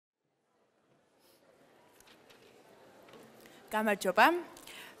გამარჯობა.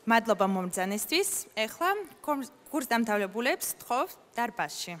 მადლობა მომბრძანისთვის. ეხლა კურსდამთავრებულებს თხოვ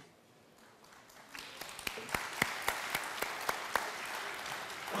დარბაზში.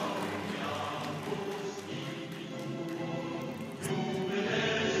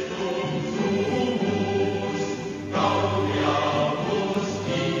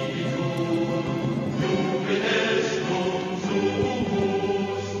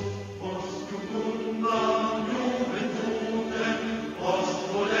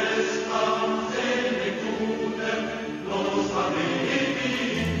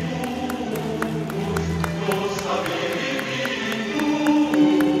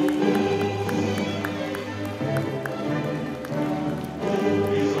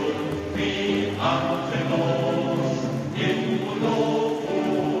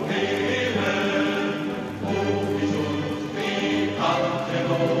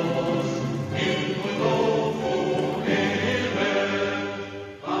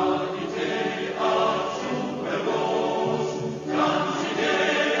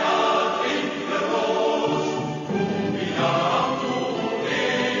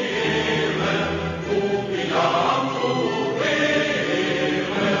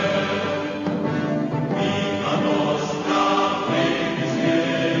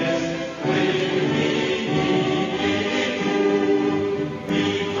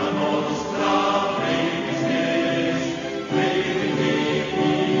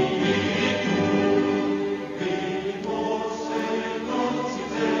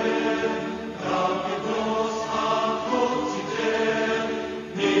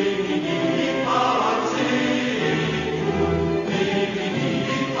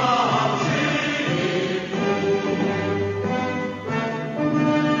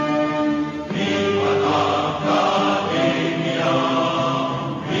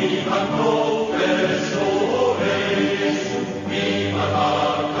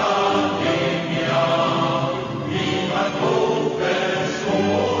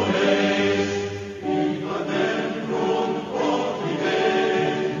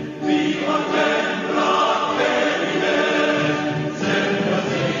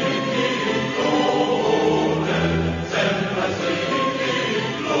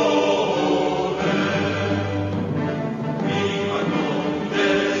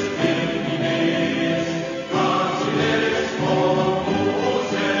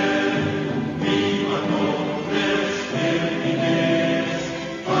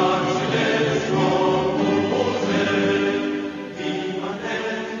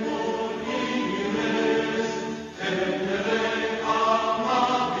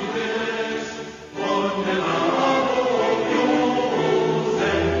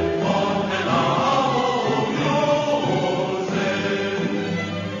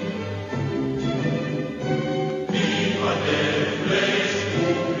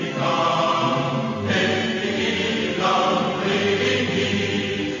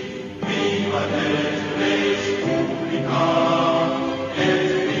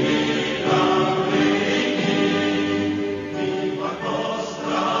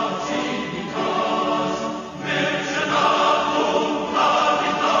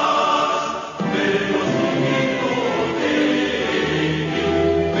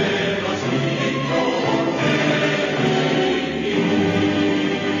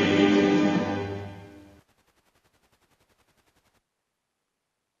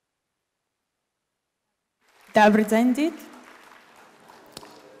 Დაბრუნდით.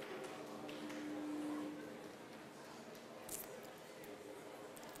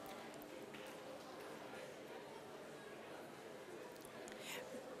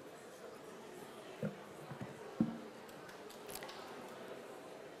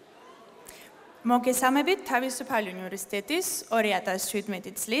 მოგესალმებით თავისუფალი უნივერსიტეტის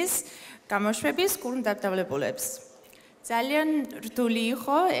 2017 წლის გამოშვების კურსდამთავრებულებს. ძალიან რთული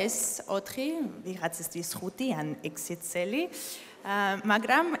იყო ეს 4, ვიღაცისთვის 5 ან 6 წელი,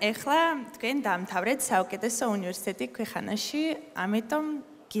 მაგრამ ეხლა თქვენ დაამთავრეთ საუკეთესო უნივერსიტეტი ქვეყანაში, ამიტომ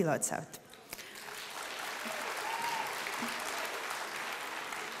გილოცავთ.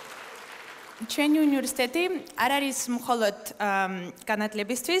 ჩვენი უნივერსიტეტი არ არის მხოლოდ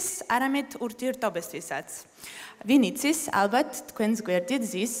განათლებისთვის, არამედ ურთიერთობისთვისაც. ვინ იცის, ალბათ თქვენს გვერდით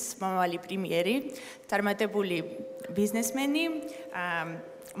ზის მომავალი პრემიერი, წარმატებული ბიზნესმენი,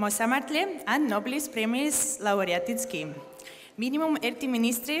 მოსამართლე ან ნობლის პრემიის ლაურეატიც კი. მინიმუმ 1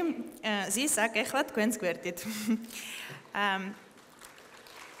 მინისტრი ზის აქ ეხლა თქვენს გვერდით.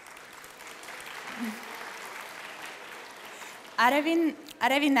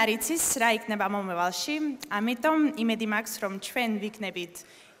 არავინ არ იცის რა იქნება მომავალში, ამიტომ იმედი მაქვს, რომ ჩვენ ვიქნებით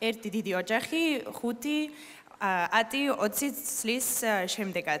ერთი დიდი ოჯახი, 5 10-20 წლის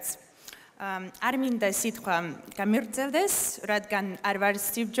შემდეგაც. არ მინდა სიტყვა გამიღვრძელდეს, რადგან არ ვარ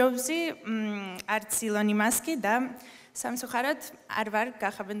სტივ ჯობსი, არც ილონი მასკი და სამწუხაროდ არ ვარ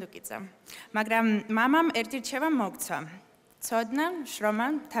გახაბანდუკიცა. მაგრამ მამამ ერთი რჩევა მოგცვა. ცოდნა,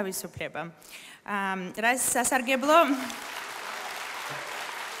 შრომა, თავისუფლება. რაც სასარგებლო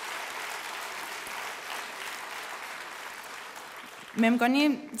მე მგონი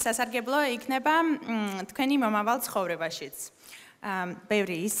სასარგებლო იქნება თქვენი მომავალ ცხოვრებაშიც.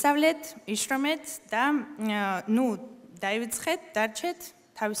 ბევრი ისწავლეთ, იშრომეთ და დაივიწყეთ, დარჩეთ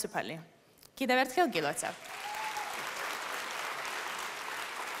თავისუფალი. კიდევ ერთხელ გილოცავ.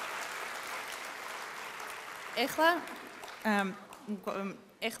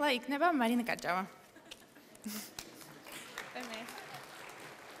 ეხლა იქნება მარინა კარჭავა.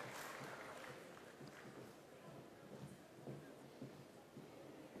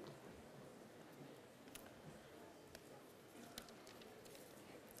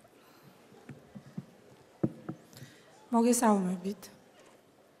 მოგესალმებით.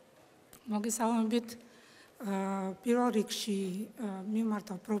 პირველ რიგში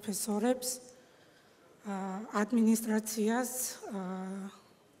მიმართავ პროფესორებს, ადმინისტრაციას,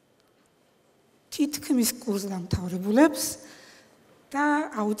 თითქმის კურსდამთავრებულებს და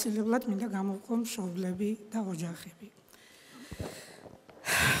აუცილებლად მინდა გამოვყო მშობლები და ოჯახები.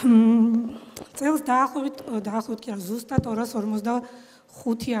 წელს დაახლოებით კი არა, ზუსტად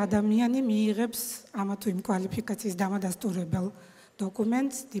 255 ადამიანი მიიღებს ამა თუ იმ კვალიფიკაციის დამადასტურებელ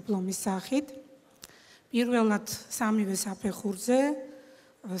დოკუმენტს დიპლომის სახით. პირველად სამივე საფეხურზე,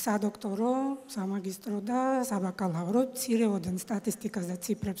 სადოქტორო, სამაგისტრო და საბაკალავრო, მცირეოდენ სტატისტიკას და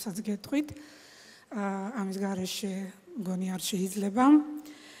ციფრებსაც გეტყვით. ამის გარეშე მგონი არ შეიძლება.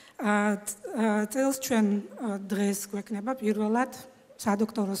 წელს ჩვენ დღეს გვექნება პირველად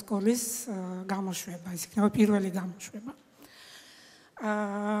სადოქტორო სკოლის გამოშვება, ეს იქნება პირველი გამოშვება.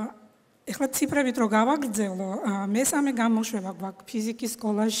 ეხლა ციფრებით რო გავაგრძელო, მესამე გამოშვება გვაქვს ფიზიკის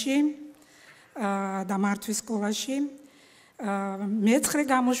სკოლაში და მართვის სკოლაში. მეცხრე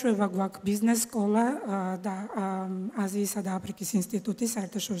გამოშვება გვაქვს ბიზნეს სკოლა და აზიისა და აფრიკის ინსტიტუტის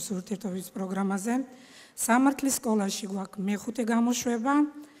საერთაშორისო ურთიერთობების პროგრამაზე. სამართლის სკოლაში გვაქვს მეხუთე გამოშვება.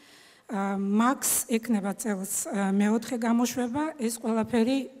 მაქს ექნება წელს მეოთხე გამოშვება, ეს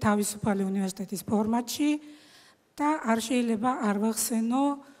ყველაფერი თავისუფალი უნივერსიტეტის ფორმატში და არ შეიძლება არ ვახსენო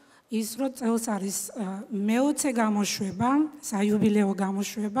ის, რომ წელს არის მე-20 გამოშვება, საიუბილეო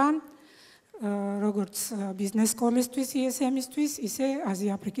გამოშვება, როგორც ბიზნეს სკოლისთვის, ISM-ისთვის, ისე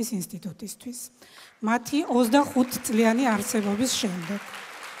აზია-აფრიკის ინსტიტუტისთვის. მათი 25 წლიანი არსებობის შემდეგ.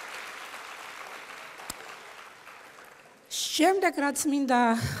 შემდეგ რაც მინდა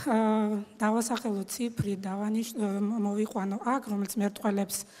დავასახელო ციფრით, მოვიყვანო აქ, რომელიც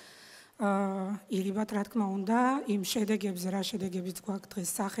მერტყველებს ირიბად, რა თქმა უნდა, იმ შედეგებზე, რა შედეგებიც გვაქვს დღეს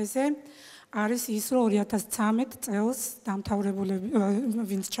სახეზე, არის ის, რომ 2013 წელს დამთავრებულები,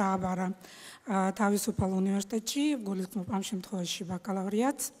 ვინც ჩააბარა თავისუფალ უნივერსიტეტში, გულისხმობ ამ შემთხვევაში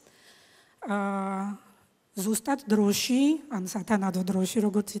ბაკალავრიატს, ზუსტად დროში, ან სათანადო დროში,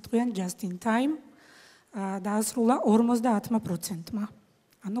 როგორც იტყვიან, just in time, დაასრულა 50%-მა.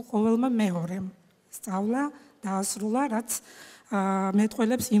 ანუ ყოველმა მეორემ სწავლა დაასრულა, რაც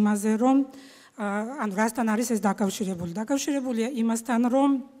მეტყველებს იმაზე, რომ ანუ რასთან არის ეს დაკავშირებული? დაკავშირებულია იმასთან,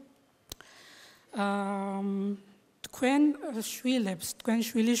 რომ თქვენ შვილებს, თქვენ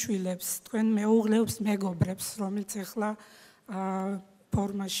შვილიშვილებს, თქვენ მეუღლეებს, მეგობრებს, რომელიც ახლა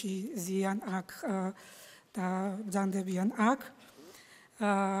ფორმაში ზიან აქ და ბრძანდებიან აქ,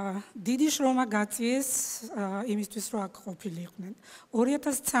 დიდი შრომა გაწიეს იმისთვის, რომ აქ ყოფილიყვნენ.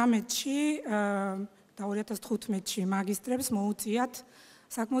 2013-ში და 2015-ში მაგისტრებს მოუწიათ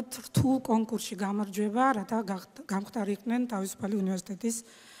საკმაოდ რთულ კონკურსში გამარჯვება, რათა გამختარიყვნენ თავისუფალი უნივერსიტეტის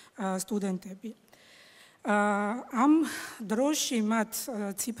სტუდენტები. ამ დროში მათ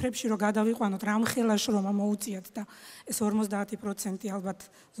ციფრებში რო გადავიყვანოთ, რამხელა შრომა მოუწიათ და ეს 50% ალბათ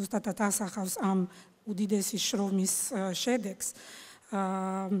ზუსტად ასახავს ამ უდიდესი შრომის შედეგს.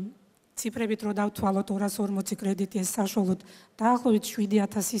 ციფრებით რო დავთვალოთ 240 კრედიტი, ეს საშუალოდ დაახლოებით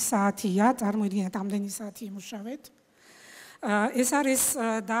 7000 საათია, წარმოიდგინეთ, ამდენი საათი იმუშავეთ. ეს არის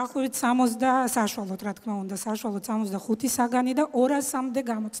დაახლოებით 60 საშუალოდ, რა თქმა უნდა, საშუალოდ 65 საგანი და 200-მდე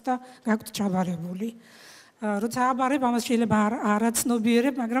გამოცდა გაქვთ ჩაბარებული. როცა აბარებ, ამას შეიძლება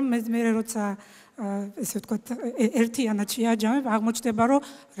არაცნობიერებ, მაგრამ მე როცა ესე ვთქვათ, ერთიანად შეაჯამებ, აღმოჩნდება, რომ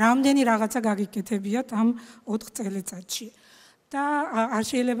რამდენი რაღაცა გაგიკეთებიათ ამ 4 წელიწადში. და არ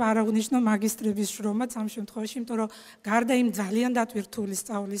შეიძლება არ აღნიშნო მაგისტრების შრომაც ამ შემთხვევაში, იმიტომ რომ გარდა იმ ძალიან დატვირთული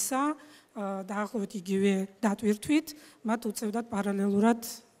სწავლისა, დაახლოებით იგივე დატვირთვით, მათ უწევდათ პარალელურად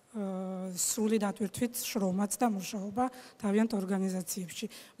სრული დატვირთვით შრომაც და მუშაობა თავიანთ ორგანიზაციებში.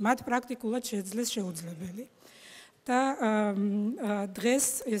 მათ პრაქტიკულად შეძლეს შეუძლებელი. და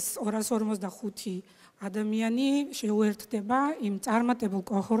დღეს ეს 245 ადამიანი შეუერთდება იმ წარმატებულ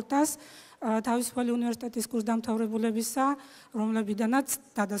კოჰორტას თავისუფალი უნივერსიტეტის კურსდამთავრებულებისა, რომლებიდანაც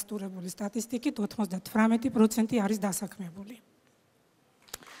დადასტურებული სტატისტიკით 98% არის დასაქმებული.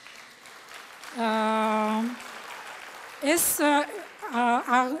 ეს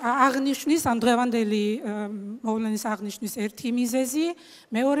აღნიშნის ამ დღევანდელი მოვლენის აღნიშნის ერთი მიზეზი,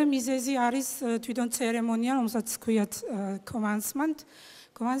 მეორე მიზეზი არის თვითონ ცერემონია, რომელსაც ქვიათ commencement.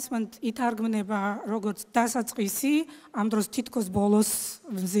 Commencement ითარგმნება როგორც დასაწყისი, ამ დროს თითქოს ბოლოს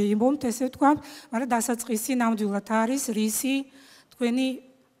ვზეიმობთ, ესე ვთქვა, მაგრამ დასაწყისი ნამდვილად არის რისი თქვენი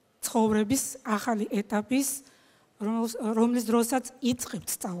ცხოვრების ახალი ეტაპის, რომლის დროსაც იწყებთ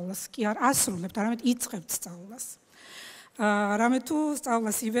სწავლას, კი არ ასრულებთ, არამედ იწყებთ სწავლას. რამე თუ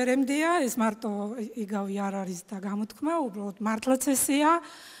სწავლას ივერემდეა, ეს მარტო იგავი არ არის და გამოთქმა, უბრალოდ მართლაც ესეა,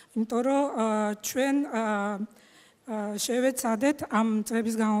 იმიტომ რომ ჩვენ შევეცადეთ ამ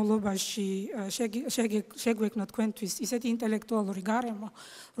წლების განმავლობაში შეგვექმნა თქვენთვის ისეთი ინტელექტუალური გარემო,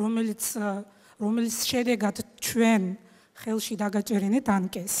 რომელიც შედეგად ჩვენ ხელში დაგაჭერინეთ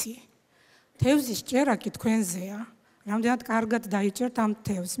ანკესი. თევზის ჭერა კი თქვენზეა. რამდენად კარგად დაიჭერთ ამ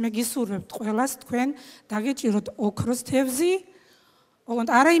თევზს. მე გისურვებთ ყველას თქვენ დაგეჭიროთ ოქროს თევზი, ოღონდ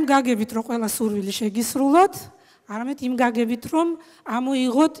არა იმ გაგებით, რომ ყველა სურვილი შეგისრულოთ, არამედ იმ გაგებით, რომ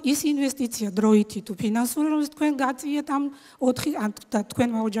ამოიღოთ ის ინვესტიცია დროითი თუ ფინანსური, რომელიც თქვენ გაწიეთ ამ 4 ან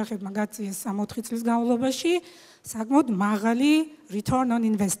თქვენმა ოჯახებმა გაწიეს ამ 4 წლის განმავლობაში, საკმაოდ მაღალი return on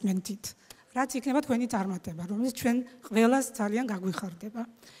investment-ით. რაც იქნება თქვენი წარმატება, რომელიც ჩვენ ყველას ძალიან გაგვიხარდება.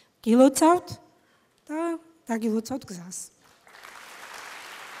 გილოცავთ და დაგილოცავთ გზას.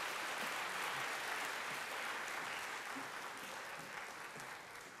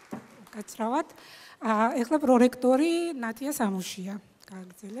 გაცრავად. ეხლა პრორექტორი ნათია სამუშია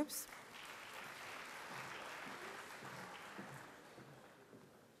გააგრძელებს.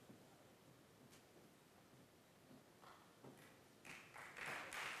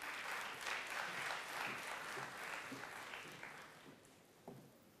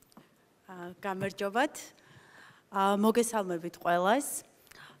 გამარჯობათ. მოგესალმებით ყველას.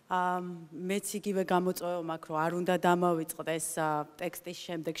 მეც იგივე გამოწვევა მაქვს, რომ არ უნდა დამავიწყდეს ტექსტის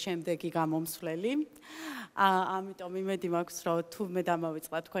შემდეგი გამომსვლელი. ამიტომ იმედი მაქვს, რომ თუ მე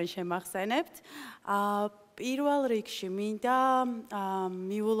დამავიწყდა, თქვენ შემახსენებთ. პირველ რიგში მინდა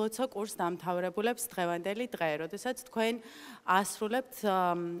მიულოცო კურსდამთავრებულებს დღევანდელი დღე, როდესაც თქვენ ასრულებთ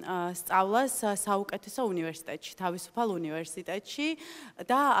სწავლას საუკეთესო უნივერსიტეტში, თავისუფალ უნივერსიტეტში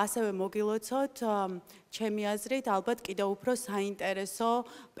და ასევე მოგილოცოთ ჩემი აზრით ალბათ კიდევ უფრო საინტერესო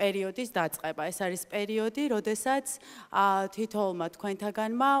პერიოდის დაწყება. ეს არის პერიოდი, როდესაც თითოეულმა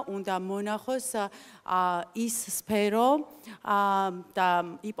თქვენთაგანმა უნდა მონახოს ის სფერო და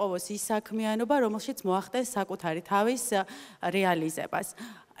იპოვოს ის საქმიანობა, რომელშიც მოახდენს საკუთარი თავის რეალიზებას.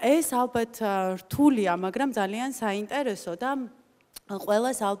 ეს ალბათ რთულია, მაგრამ ძალიან საინტერესო და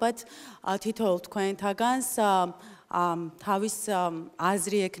ყველას ალბათ თითოეულ თქვენთაგანს თავის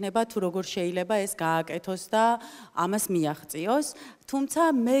აზრი ექნება თუ როგორ შეიძლება ეს გააკეთოს და ამას მიაღწიოს. თუმცა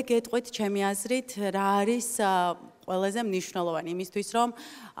მე გეტყვით ჩემი აზრით რა არის ყველაზე მნიშვნელოვანი იმისთვის, რომ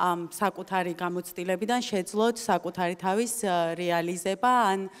საკუთარი გამოცდილებიდან შეძლოთ საკუთარი თავის რეალიზება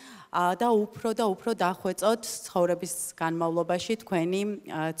და უფრო დახვეწოთ ცხოვრების განმავლობაში თქვენი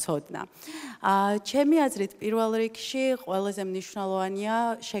ცოდნა. ჩემი აზრით პირველ რიგში ყველაზე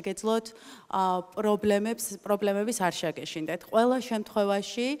მნიშვნელოვანია შეგეძლოთ პრობლემების არ შეგეშინდეთ. ყველა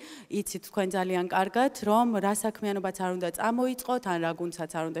შემთხვევაში იცით თქვენ ძალიან კარგად, რომ რა საქმიანობაც არ უნდა წამოიწყოთ, ან რა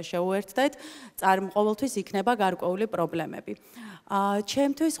გუნდსაც არ უნდა შეუერთდეთ, ყოველთვის იქნება გარკვეული პრობლემები.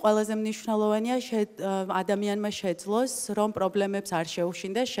 ჩემთვის ყველაზე მნიშვნელოვანია ადამიანმა შეძლოს, რომ პრობლემებს არ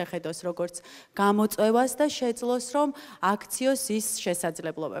შეუშინდეს, შეხედოს როგორც გამოწვევას და შეძლოს, რომ აქციოს ის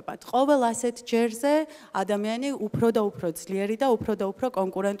შესაძლებლობებად. ყოველ ასეთ ჯერზე ადამიანი უფრო და უფრო ძლიერი და უფრო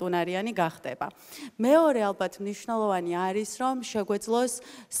კონკურენტუნარიანი გახდება. მეორე ალბათ მნიშვნელოვანი არის, რომ შეგვეძლოს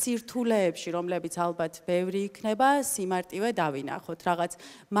სირთულეებში, რომლებიც ალბათ ბევრი იქნება, სიმარტივე დავინახოთ, რაღაც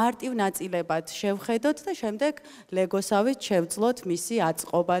მარტივ ნაწილებად შევხედოთ და შემდეგ ლეგოსავით შევძლოთ მისი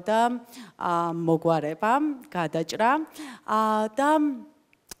აწყობა და მოგვარება, გადაჭრა და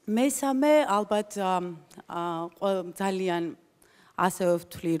მესამე ალბათ ძალიან ასევე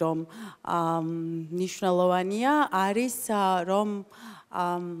ვთვლი, რომ მნიშვნელოვანია არის, რომ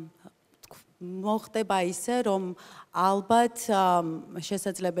მოხდება ისე, რომ ალბათ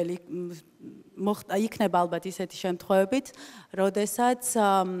შესაძლებელი იქნება ალბათ ისეთი შემთხვევებით, როდესაც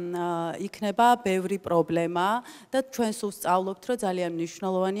იქნება ბევრი პრობლემა და ჩვენ სულ სწავლობთ, რომ ძალიან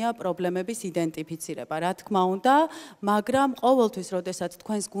მნიშვნელოვანია პრობლემების იდენტიფიცირება. რა თქმა უნდა, მაგრამ ყოველთვის, როდესაც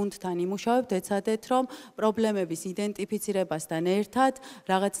თქვენს გუნდთან იმუშავებთ, ეცადეთ, რომ პრობლემების იდენტიფიცირებასთან ერთად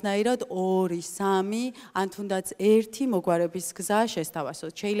რაღაცნაირად 2-3 ან თუნდაც 1 მოგვარების გზა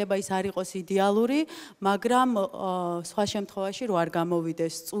შესთავაზოთ. შეიძლება ის არ იყოს იდეალური, მაგრამ სხვა შემთხვევაში რო არ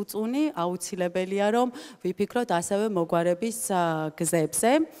გამოვიდეს წუწუნი, აუცილებელია რომ ვიფიქროთ ასევე მოგვარების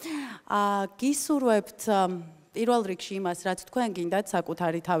გზებზე. გისურვებთ პირველ რიგში იმას, რაც თქვენ გინდათ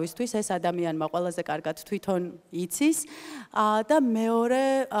საკუთარი თავისთვის, ეს ადამიანმა ყველაზე კარგად თვითონ იცის და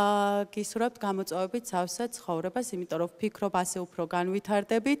მეორე გისურვებთ გამოწვევებით სავსე ცხოვრებას, იმიტომ რომ ვფიქრობ ასე უფრო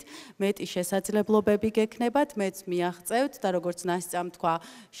განვითარდებით, მეტი შესაძლებლობები გექნებათ, მეც მიაღწევთ და როგორც ნასწამ თქვა,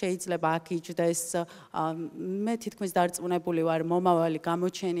 შეიძლება აქ იჯდეს მე თითქმის დარწმუნებული ვარ მომავალი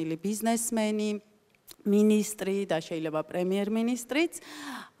გამოჩენილი ბიზნესმენი, მინისტრი და შეიძლება პრემიერ-მინისტრიც.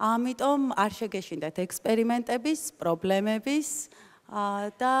 ამიტომ არ შეგეშინდეთ ექსპერიმენტების, პრობლემების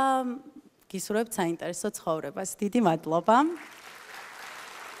და გისურვებთ საინტერესო ცხოვრებას. დიდი მადლობა.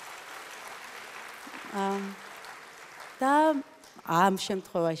 და ამ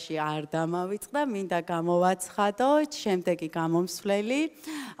შემთხვევაში არ დამავიწყდა, მინდა გამოვაცხადო შემდეგი გამომსვლელი,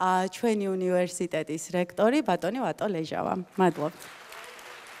 ჩვენი უნივერსიტეტის რექტორი ბატონი ვატო ლეჟავა. მადლობთ.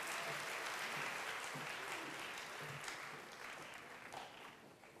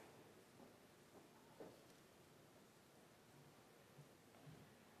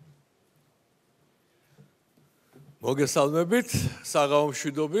 მოგესალმებით, საღამო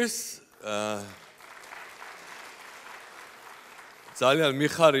მშვიდობის. ძალიან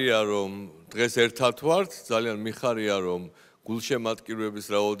მიხარია, რომ დღეს ერთად ვართ, ძალიან მიხარია, რომ გულშემატკივრების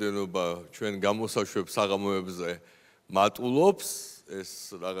რაოდენობა ჩვენ გამოსაშვებ საღამოებზე მატულობს.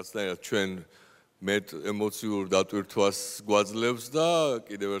 ეს რაღაცნაირად ჩვენ მეტ ემოციურ დატვირთვას გვაძლევს და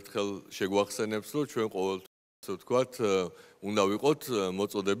კიდევ ერთხელ შეგვახსენებს, რომ ჩვენ ყოველთვის, ასე ვთქვათ, უნდა ვიყოთ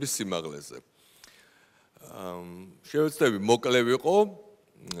მოწოდების სიმაღლეზე. შევეცდები მოკლე ვიყო,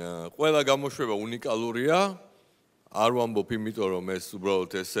 ყველა გამოშვება უნიკალურია, არ ვამბობ იმიტომ რომ ეს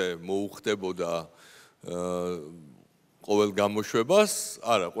უბრალოდ ესე მოუხდებოდა ყოველ გამოშვებას,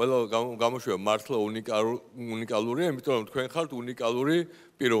 არა, ყველა გამოშვება მართლა უნიკალურია, იმიტომ რომ თქვენ ხართ უნიკალური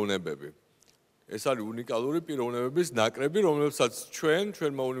პიროვნებები. ეს არის უნიკალური პიროვნებების ნაკრები, რომლებსაც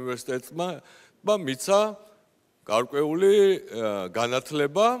ჩვენმა უნივერსიტეტმა მიცა გარკვეული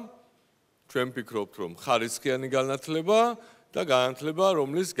განათლება. ჩვენ ვფიქრობთ, რომ ხარისხიანი განათლება და განათლება,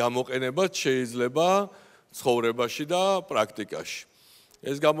 რომლის გამოყენებაც შეიძლება ცხოვრებაში და პრაქტიკაში.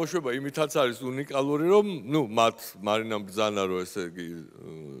 ეს გამოშვება იმითაც არის უნიკალური, რომ მათ მარინამ ბრძანა, რომ ესე იგი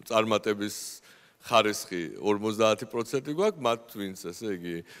წარმატების ხარისხი 50% გვაქვს, მათ ვინც ესე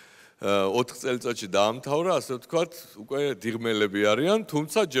იგი 4 წელიწადში დაამთავრა, ასე ვთქვათ, უკვე დიღმელები არიან,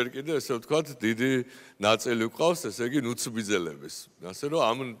 თუმცა ჯერ კიდევ ესე ვთქვათ, დიდი ნაწილი გვყავს, ესე იგი ნუცბიძელების. ასე რომ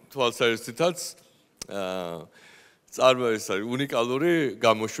ამ თვალსაზრისითაც ეს არის უნიკალური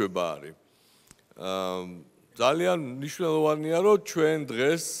გამოშვება არის. ძალიან მნიშვნელოვანია, რომ ჩვენ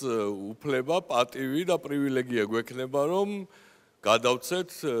დღეს უფლება, პატივი და პრივილეგია გვექნება, რომ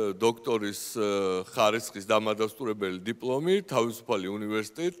გადავცეთ დოქტორის ხარისხის დამადასტურებელი დიპლომი თავისუფალი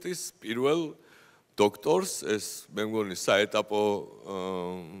უნივერსიტეტის პირველ დოქტორს, ეს მე მგონი საეტაპო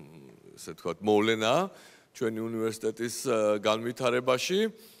ესე ვთქვათ მოვლენაა ჩვენი უნივერსიტეტის განვითარებაში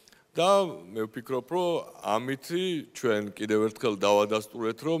და მე ვფიქრობ, რომ ამითი ჩვენ კიდევ ერთხელ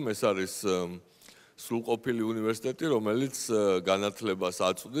დავადასტურეთ, რომ ეს არის სრულყოფილი უნივერსიტეტი, რომელიც განათლებას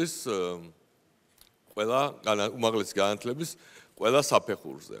აწვდის ყველა უმაღლესი განათლების ყველა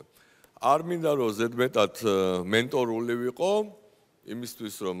საფეხურზე. არ მინდა რომ ზედმეტად მენტორული ვიყო,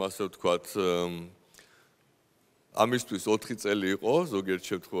 იმისთვის რომ ასე ვთქვათ, ამისთვის 4 წელი იყო, ზოგიერთ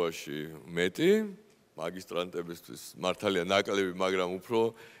შემთხვევაში მეტი, მაგისტრანტებისთვის მართალია ნაკლები, მაგრამ უფრო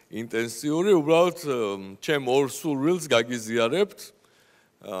ინტენსიური, უბრალოდ ჩემ ორ სურვილს გაგიზიარებთ.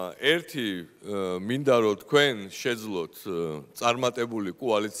 ერთი მინდა რომ თქვენ შეძლოთ წარმატებული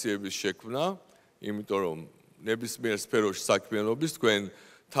კოალიციების შექმნა, იმიტომ რომ ნებისმიერ სფეროში საქმიანობის თქვენ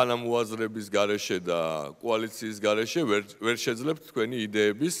თანამოაზრების გარეშე და კოალიციის გარეშე ვერ შეძლებთ თქვენი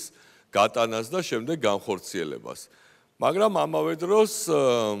იდეების გატანას და შემდეგ განხორციელებას. მაგრამ ამავე დროს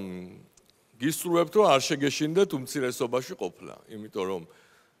გისურვებთ რომ არ შეგეშინდეთ უმცირესობაში ყოფნა, იმიტომ რომ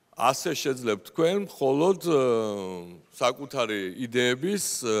ასე შეძლებთ თქვენ მხოლოდ საკუთარი იდეების,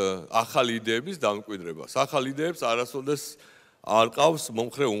 ახალი იდეების დამკვიდრებას. ახალ იდეებს არასოდეს არ ყავს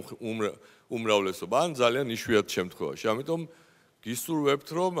მომხრე უმრავლესობა, ან ძალიან იშვიათ შემთხვევაში. ამიტომ გისურვებთ,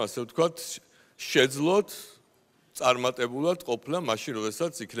 რომ ასე ვთქვათ, შეძლოთ წარმატებულად ყოფნა მაშინ,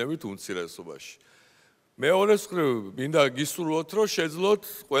 როდესაც იქნებით უმცირესობაში. მეორე მხრივ, მინდა გისურვოთ, რომ შეძლოთ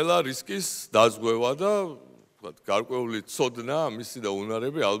ყველა რისკის დაზღვევა და გარკვეული ცოდნა, ამისი და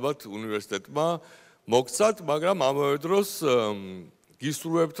უნარები ალბათ უნივერსიტეტმა მოგცათ, მაგრამ ამავე დროს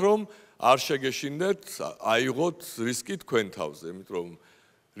გისურვებთ, რომ არ შეგეშინდეთ, აიღოთ რისკი თქვენ თავზე, იმიტომ რომ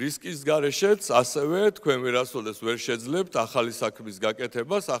რისკის გარეშეც ასევე თქვენ ვერასოდეს ვერ შეძლებთ ახალი საქმის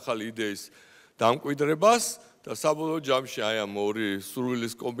გაკეთებას, ახალი იდეის დამკვიდრებას და საბოლოო ჯამში აი ამ ორი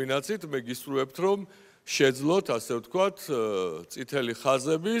სურვილის კომბინაციით მე გისურვებთ, რომ შეძლოთ, ასე ვთქვათ, წითელი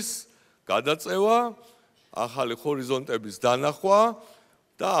ხაზების გადაწევა, ახალი ჰორიზონტების დანახვა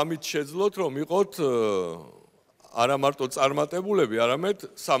და ამით შეძლოთ, რომ იყოთ არა მარტო წარმატებულები, არამედ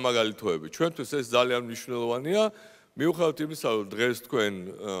სამაგალითოები. ჩვენთვის ეს ძალიან მნიშვნელოვანია. მიუხედავად იმისა, რომ დღეს თქვენ,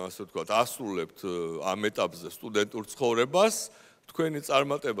 ასე ვთქვათ, ასრულებთ ამ ეტაპზე სტუდენტურ ცხოვრებას, თქვენი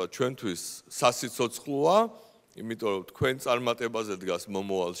წარმატება ჩვენთვის სასიცოცხლოა, იმიტომ რომ თქვენ წარმატებაზე დგას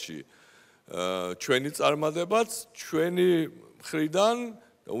მომავალში ჩვენი წარმატებაც, ჩვენი მხრიდან,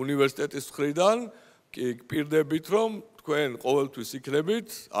 უნივერსიტეტის მხრიდან კი გპირდებით, რომ თქვენ ყოველთვის იქნებით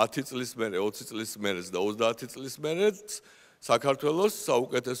 10 წლის მერე, 20 წლის მერე და 30 წლის მერე საქართველოს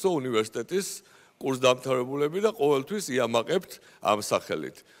საუკეთესო უნივერსიტეტის კურსდამთავრებულები და ყოველთვის იამაყებთ ამ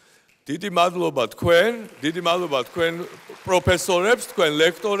სახელით. დიდი მადლობა თქვენ პროფესორებს, თქვენ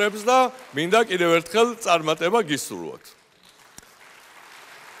ლექტორებს და მინდა კიდევ ერთხელ წარმატება გისურვოთ.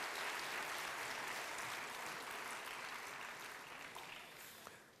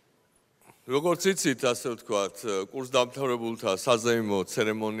 როგორც იცით, ასე ვთქვათ, კურსდამთავრებულთა საზეიმო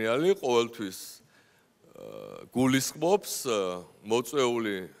ცერემონიალი ყოველთვის გულისხმობს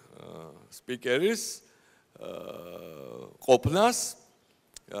მოწვეული სპიკერის ყოფნას.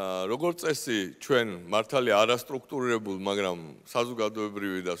 როგორც წესი, ჩვენ მართალია არასტრუქტურირებულ, მაგრამ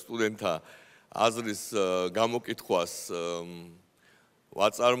საზოგადოებრივი და სტუდენტთა აზრის გამოკითხვას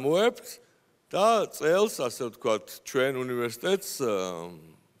ვაწარმოებთ და წელს, ასე ვთქვათ, ჩვენ უნივერსიტეტს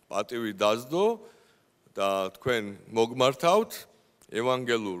პატივი დასდო და თქვენ მოგმართავთ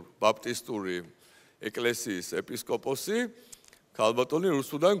ევანგელურ ბაპტისტური ეკლესიის ეპისკოპოსი ქალბატონი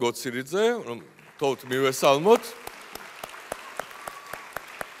რუსუდან გოცირიძე, რომ თოთ მივესალმოთ.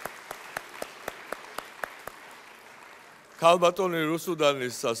 ქალბატონი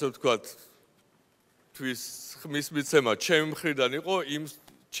რუსუდანის, ასე ვთქვათ, თვის ხმის მიცემა ჩემი მხრიდან იყო იმ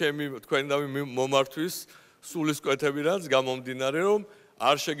ჩემი თქვენდამი მომართვის სულისკვეთებიდან გამომდინარე, რომ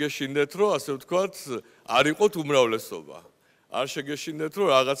არ შეგეშინდეთ, რომ ასე ვთქვათ, არ იყოთ უმრავლესობა. არ შეგეშინდეთ, რომ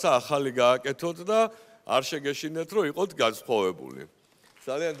რაღაცა ახალი გააკეთოთ და არ შეგეშინდეთ, რომ იყოთ განსხვავებული.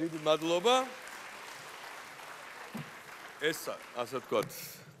 ძალიან დიდი მადლობა. ეს, ასე ვთქვათ,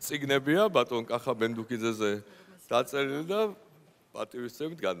 წიგნებია ბატონ კახა ბენდუკიძეზე დაწერილი და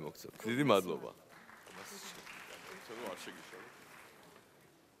პატივისცემით გადმოგცემთ. დიდი მადლობა.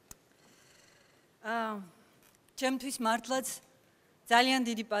 ჩემთვის მართლაც ძალიან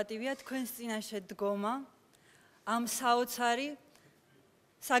დიდი პატივია თქვენს წინაშე დგომა ამ საოცარი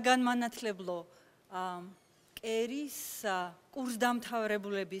საგანმანათლებლო კერის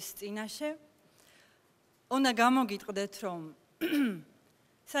კურსდამთავრებულების წინაშე. უნდა გამოგიტყდეთ, რომ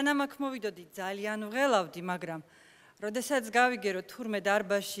სანამ აქ მოვიდოდი ძალიან ვღელავდი, მაგრამ როდესაც გავიგე, რომ თურმე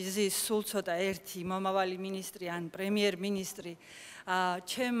დარბაზში ზის სულ ცოტა ერთი მომავალი მინისტრი ან პრემიერ-მინისტრი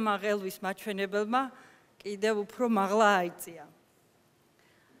ჩემმა ღელვის მაჩვენებელმა კიდევ უფრო მაღლა აიწია.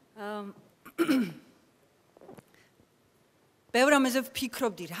 ბევრ ამაზე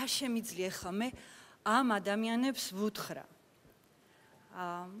ვფიქრობდი, რა შემიძლია ხა მე ამ ადამიანებს ვუთხრა.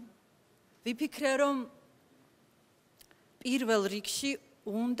 ვიფიქრე, რომ პირველ რიგში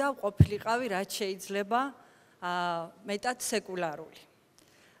უნდა ყოფილიყავი, რაც შეიძლება მეტად სეკულარული.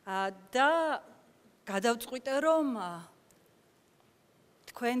 და გადავწყვიტე, რომ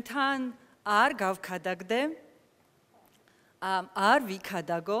თქვენთან არ გავქადაგდე, არ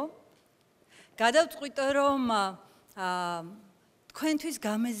ვიქადაგო. გადავწყვიტე, რომ თქვენთვის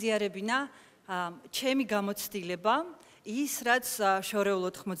გამეზიარებინა ჩემი გამოცდილება, ის რაც შორეულ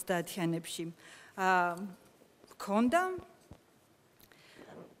 90-იანებში მქონდა.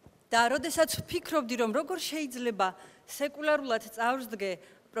 და როდესაც ვფიქრობდი, რომ როგორ შეიძლება სეკულარულად წავსდგე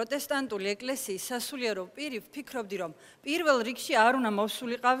პროტესტანტული ეკლესიის სასულიერო პირი, ვფიქრობდი, რომ პირველ რიგში არ უნდა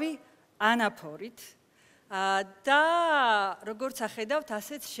მოვსულიყავი ანაფორით და როგორც ახედავთ,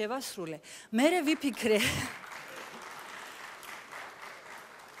 ასეც შევასრულე. მერე ვიფიქრე.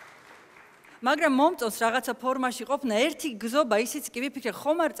 მაგრამ მომწონს რაღაცა ფორმაში ყოფნა, ერთი გზობა ისიც კი ვიფიქრე,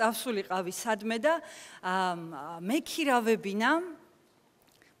 ხომ არ წავსულიყავი სადმე და მექირავებინა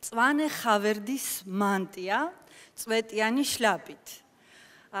მწვანე ხავერდის მანტია, წვეტიანი შლაპით.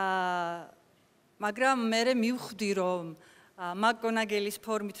 მაგრამ მე მივხვდი რომ მაკონაგელის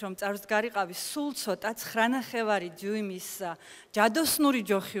ფორმით რომ წარს გარიყავი სულ ცოტა 9.5 დიუმის ჯადოსნური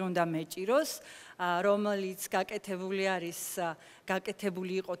ჯოხი უნდა მეჭიროს, რომელიც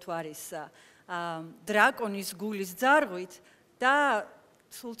გაკეთებული იყო თუ არის დრაკონის გულის ძარღვით და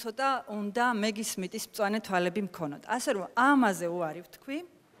სულ ცოტა უნდა მეგისმიტის მწვანე თვალები მქონოთ. ასე რომ ამაზე უარი ვთქვი.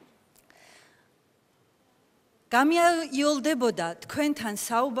 გამიოლდებოდა თქვენთან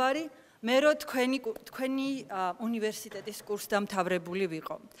საუბარი მე რო თქვენი უნივერსიტეტის კურსდამთავრებული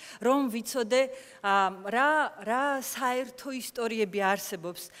ვიყო, რომ ვიცოდე რა საერთო ისტორიები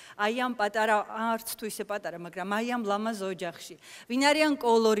არსებობს აი ამ პატარა, არც თუ ისე პატარა, მაგრამ აი ამ ლამაზ ოჯახში, ვინ არიან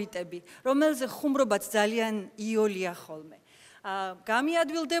კოლორიტები, რომელზე ხუმრობაც ძალიან იოლია ხოლმე.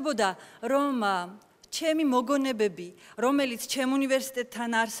 გამიადვილდებოდა რომ ჩემი მოგონებები, რომელიც ჩემ უნივერსიტეტთან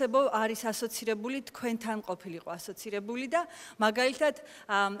არის ასოცირებული, თქვენთან ყოფილიყო ასოცირებული და მაგალითად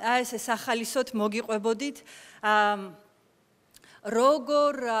აი ესე სახალისოდ მოგიყვებოდით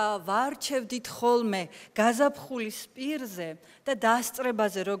როგორ ვარჩევდით ხოლმე გაზაფხულის პირზე და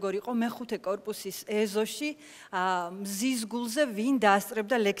დასწრებაზე როგორ იყო მეხუთე კორპუსის ეზოში მზის გულზე ვინ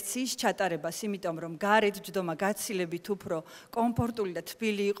დასწრებდა ლექციის ჩატარებას, იმიტომ რომ გარეთ ჯდომა გაცილებით უფრო კომფორტული და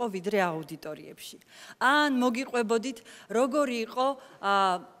თბილი იყო ვიდრე აუდიტორიებში. ან მოგიყვებოდით როგორი იყო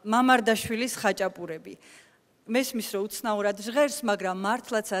მამარდაშვილის ხაჭაპურები. მესმის რომ უცნაურად ჟღერს, მაგრამ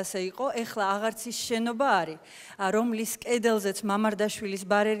მართლაც ასე იყო. ეხლა აღარც ის შენობა არის, რომლის კედელზეც მამარდაშვილის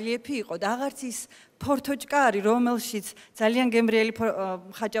ბარელიეფი იყო და აღარც ის ფორთოჭკა არის, რომელშიც ძალიან გემრიელი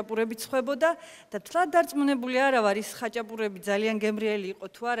ხაჭაპურები ცხვებოდა და თლად დარწმუნებული არა ვარ ის ხაჭაპურები ძალიან გემრიელი იყო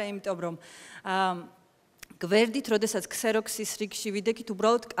თუ არა, იმიტომ რომ გვერდით, როდესაც ქსეროქსის რიგში ვიდექით,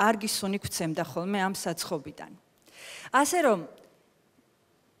 უბრალოდ კარგი სუნი გვცემდა ხოლმე ამ საცხობიდან. ასე რომ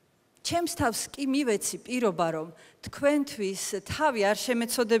ჩემს თავს კი მივეცი პირობა, რომ თქვენთვის თავი არ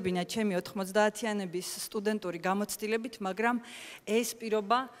შემეცოდებინა ჩემი 90-იანების სტუდენტური გამოცდილებით, მაგრამ ეს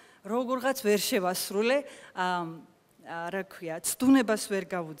პირობა როგორღაც ვერ შევასრულე, რა ქვია, ცდუნებას ვერ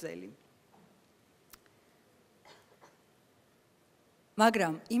გავუძელი.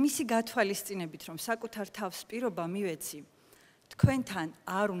 მაგრამ იმისი გათვალისწინებით, რომ საკუთარ თავს პირობა მივეცი, თქვენთან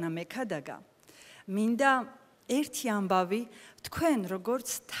არ უნდა მეკადაგა, მინდა ერთი ამბავი თქვენ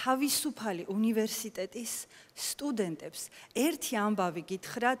როგორც თავისუფალი უნივერსიტეტის სტუდენტებს ერთი ამბავი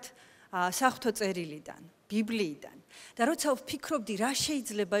გითხრათ საღვთო წერილიდან, ბიბლიიდან. და როცა ვფიქრობდი რა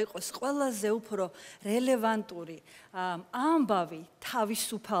შეიძლება იყოს ყველაზე უფრო რელევანტური ამბავი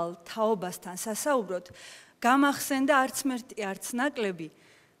თავისუფალ თაობასთან სასაუბროთ, გამახსენდა არც მერტი, არც ნაკლები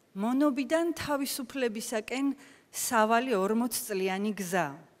მონობიდან თავისუფლებისაკენ სავალი 40 წლიანი გზა.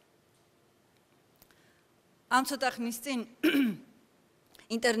 ამ ცოტა ხნის წინ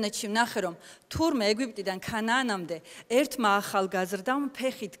ინტერნეტში ვნახე, რომ თურმე ეგვიპტიდან ქანაანამდე ერთმა ახალგაზრდამ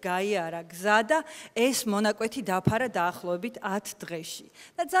ფეხით გაიარა გზა და ეს მონაკვეთი დაფარა დაახლოებით 10 დღეში.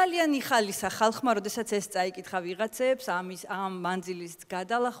 და ძალიან იხალისა ხალხმა, როდესაც ეს წაიკითხა ვიღაცებს, ამ მანძილის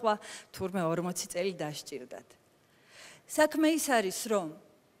გადალახვა თურმე 40 წელი დასჭირდათ. საქმე ის არის, რომ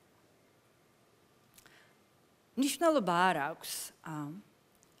ნიშნულობა არ აქვს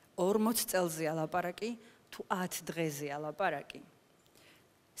 40 წელზე ალაპარაკი, თუ 10 დღეზე ალაპარაკი.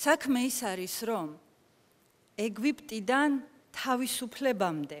 საქმე ის არის, რომ ეგვიპტიდან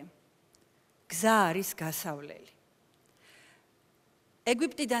თავისუფლებამდე გზა არის გასავლელი.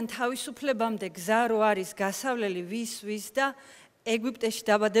 ეგვიპტიდან თავისუფლებამდე გზა რო არის გასავლელი ვის და ეგვიპტეში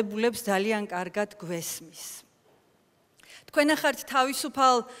დაბადებულებს ძალიან კარგად გვესმის. თქვენ ახართ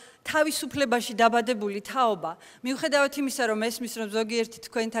თავისუფლებაში დაბადებული თაობა, მიუხედავად იმისა, რომ ესმის, რომ ზოგიერთი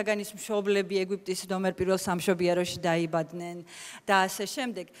თქვენთაგანის მშობლები ეგვიპტის ნომერ პირველ სამშობიაროში დაიბადნენ და ასე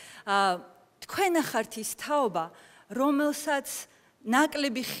შემდეგ, თქვენ ახართ ის თაობა, რომელსაც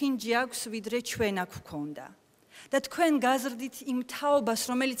ნაკლები ხინჯი აქვს, ვიდრე ჩვენ აქ გვქონდა. და თქვენ გაზრდით იმ თაობას,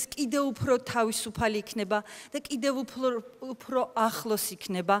 რომელიც კიდევ უფრო თავისუფალი იქნება და კიდევ უფრო ახლოს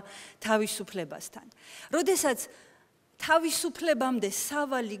იქნება თავისუფლებასთან. როდესაც თავისუფლებამდე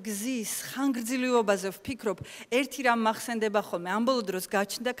სავალი გზის ხანგრძლივობაზე ვფიქრობ, ერთი რამ მახსენდება ხოლმე, ამ ბოლო დროს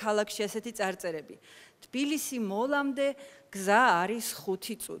გაჩნდა ქალაქში ასეთი წარწერები. თბილისი მოლამდე გზა არის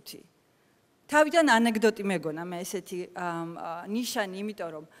 5 წუთი. თავიდან ანეკდოტი მეგონა მე ესეთი ნიშანი, იმიტომ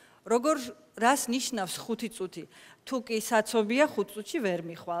რომ რას ნიშნავს 5 წუთი? თუ კი საცობია 5 წუთში ვერ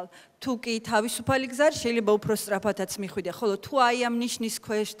მიხვალ, თუ კი თავისუფალი გზა შეიძლება უფრო სწრაფადაც მიხვიდე, ხოლო თუ აი ამ ნიშნის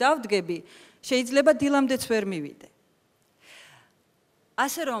ქვეშ დავდგები, შეიძლება დილამდეც ვერ მივიდე.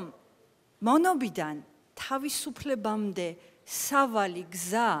 ასე რომ მონობიდან თავისუფლებამდე სავალი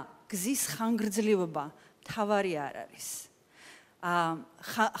გზა, გზის ხანგრძლივობა თავარი არ არის.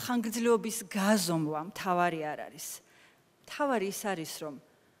 ხანგრძლივობის გაზომვა თავარი არ არის. თავარი ის არის, რომ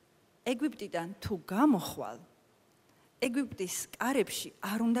ეგვიპტიდან თუ გამოხვალ, ეგვიპტის კარებში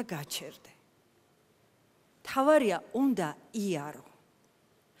არ უნდა გაჩერდე. თავარია უნდა იარო.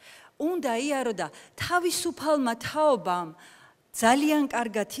 უნდა იარო და თავისუფალმა თაობამ ძალიან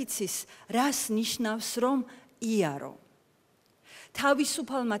კარგად იცის, რას ნიშნავს რომ იარო.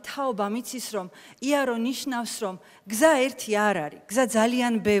 თავისუფალმა თაობამ იცის რომ იარო ნიშნავს რომ გზა ერთი არ არის, გზა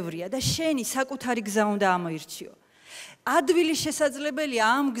ძალიან ბევრია და შენი საკუთარი გზა უნდა ამოირჩიო. ადვილი შესაძლებელია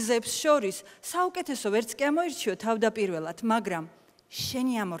ამ გზებს შორის საუკეთესო ვერც კი ამოირჩიო თავდაპირველად, მაგრამ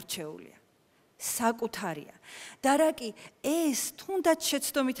შენი ამორჩეულია. საკუთარია. და რა კი ეს თუნდაც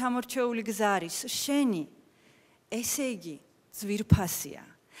შეცდომით ამორჩეული გზა არის შენი, ესე იგი ძვირფასია.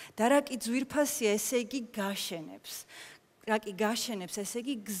 და რა კი ძვირფასია, ესე იგი გაშენებს. რა კი გაშენებს, ესე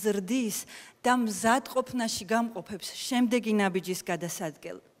იგი გზრდის და მზადყოფნაში გამყოფებს შემდეგი ნაბიჯის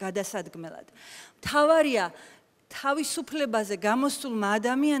გადასადგმელად. თავარია თავისუფლებაზე გამოსულმა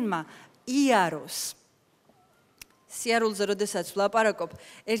ადამიანმა იაროს. სიარულზე როდესაც ვლაპარაკობ,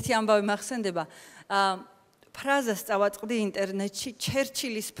 ერთი ამბავი მახსენდება, ფრაზას წავაწყდი ინტერნეტში,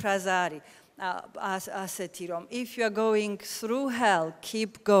 ჩერჩილის ფრაზა არის ასეთი რომ if you are going through hell,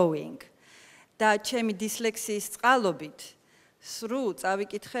 keep going. და ჩემი დისლექსიის წყალობით through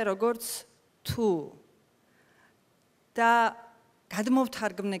წავიკითხე როგორც თუ. და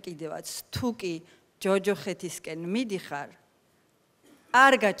გადმოვთარგმნე კიდევაც, თუ კი ჯოჯოხეთისკენ მიდიხარ,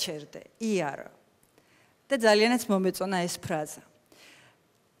 არ გაჩერდე, იარო. და ძალიანაც მომეწონა ეს ფრაზა.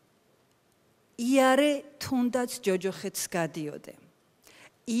 იარე თუნდაც ჯოჯოხეთს გადიოდე.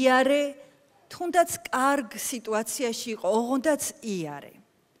 იარე თუნდაც კარგ სიტუაციაში იყო, ოღონდაც იარე.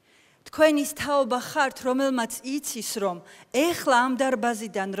 თქვენის თაობა ხართ, რომელმაც იცის, რომ ეხლა ამ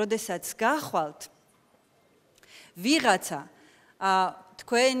დარბაზიდან, როდესაც გახვალთ, ვიღაცა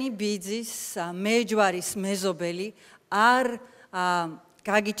თქვენი ბიძის, მეჯვარის მეზობელი არ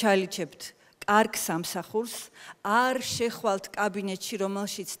გაგიჩალიჩებთ კარგ სამსახურს, არ შეხვალთ კაბინეტში,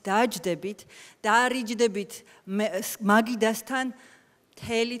 რომელშიც დაჯდებით და არ იჯდებით მაგიდასთან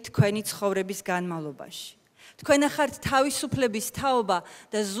მთელი თქვენი ცხოვრების განმავლობაში. თქვენ ახართ თავისუფლების თაობა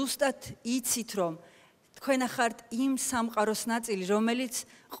და ზუსტად იცით, რომ თქვენ ახართ იმ სამყაროს ნაწილი, რომელიც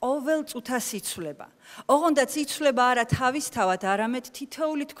ყოველ წუთას იცვლება. ოღონდაც იცვლება არა თავისთავად, არამედ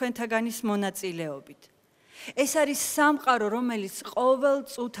თითოეული თქვენთაგანის მონაწილეობით. ეს არის სამყარო, რომელიც ყოველ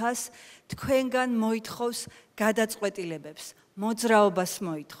წუთას თქვენგან მოითხოვს გადაწყვეტილებებს, მოძრაობას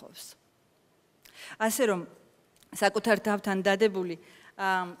მოითხოვს. ასე რომ, საკუთარ თავთან დადებული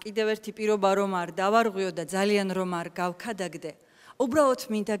კიდევ ერთი პირობა რომ არ დავარღვიო და ძალიან რომ არ გავქადაგდე, უბრალოდ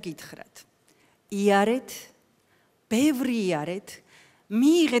მინდა გითხრათ. იარეთ, ბევრი იარეთ,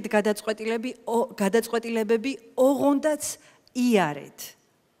 მიიღეთ გადაწყვეტილებები, ოღონდაც იარეთ.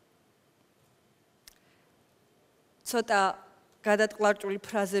 ცოტა გადატყლარჭული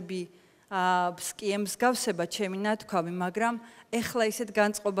ფრაზები კი ემსგავსება ჩემი ნათქვამი, მაგრამ ეხლა ისეთ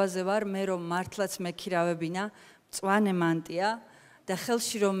განწყობაზე ვარ, მე რომ მართლაც მექირავებინა, მწვანე მანტია და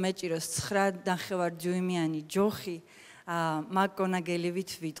ხელში რომ მეჭიროს 9.5 დიუმიანი ჯოხი,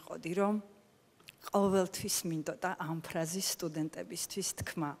 მაგონაგელივით ვიტყოდი, რომ ყოველთვის მინდოდა ამ ფრაზის სტუდენტებისთვის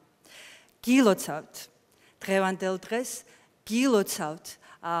თქმა. გილოცავთ დღევანდელ დღეს, გილოცავთ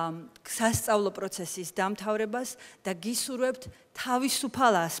სასწავლო პროცესის დამთავრებას და გისურვებთ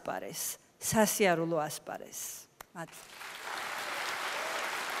თავისუფალ ასპარეს, სასიარულო ასპარეს.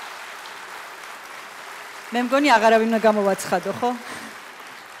 მე მგონი აღარავინ უნდა გამოვაცხადო, ხო?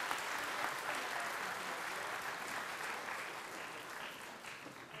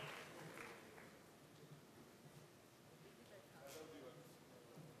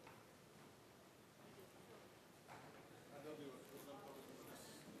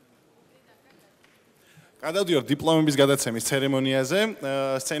 გადავდივართ დიპლომების გადაცემის ცერემონიაზე.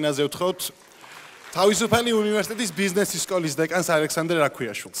 სცენაზე ვთხოვთ თავისუფალი უნივერსიტეტის ბიზნესის სკოლის დეკანს ალექსანდრე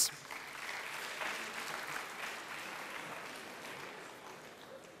რაქვიაშვილს.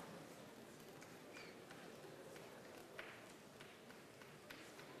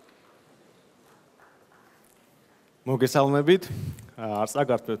 მოგესალმებით. არც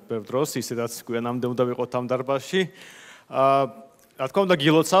აგარკვევთ ბევრ დროს, ისედაც გვიანამდე უნდა ვიყოთ ამ დარბაზში. რა თქმა უნდა,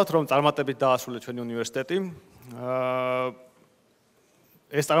 გილოცავთ, რომ წარმატებით დაასრულეთ ჩვენი უნივერსიტეტი.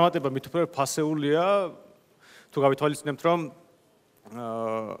 ეს წარმატება მით უფრო ფასეულია, თუ გავითვალისწინებთ, რომ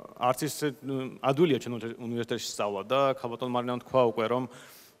არც ის ადვილია ჩვენ უნივერსიტეტში სწავლა და ქალბატონ მარინამ თქვა უკვე, რომ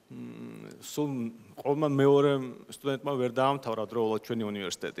სულ ყოველმა მეორე სტუდენტმა ვერ დაამთავრა დროულად ჩვენი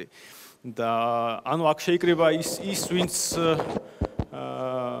უნივერსიტეტი. და ანუ აქ შეიკრიბა ის ვინც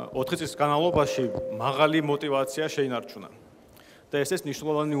 4 წლის განმავლობაში მაღალი мотиваცია შეინარჩუნა. და ეს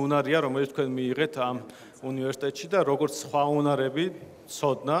მნიშვნელოვანი უნარია, რომელიც თქვენ მიიღეთ ამ უნივერსიტეტში და როგორც სხვა უნარები,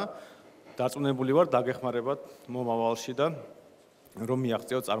 ცოდნა, დარწმუნებული ვარ დაგეხმარებათ მომავალში და რომ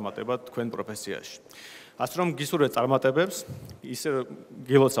მიაღწიოთ წარმატება თქვენ პროფესიაში. ასე რომ გისურვებთ წარმატებებს, ისე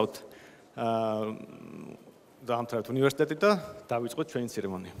გილოცავთ დაამთავრეთ უნივერსიტეტი და დავიწყოთ ჩვენი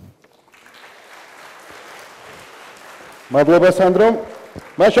ცერემონია. მადლობა სანდრო.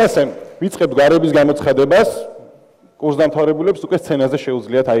 მაშასე ვიწყებთ გარების გამოცხადებას. კურსდამთავრებულებს უკვე სცენაზე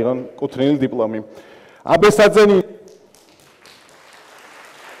შეუძლიათ აიღონ კუთვნილი დიპლომი. აბესაძენი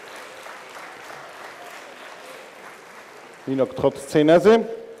ვინო გთხოვთ სცენაზე.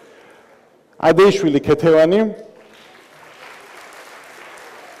 ადეიშვილი ქეთევანი.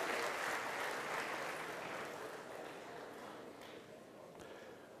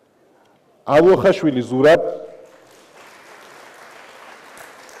 ალოხაშვილი ზურაბ.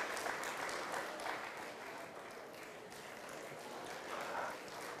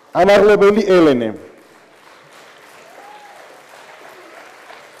 ამაღლებელი ელენე.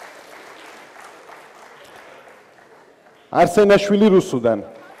 არსენაშვილი რუსუდან.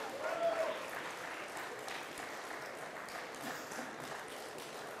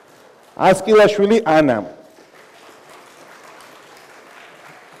 ასკილაშვილი ანა.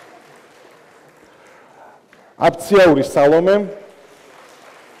 აფციაური სალომე.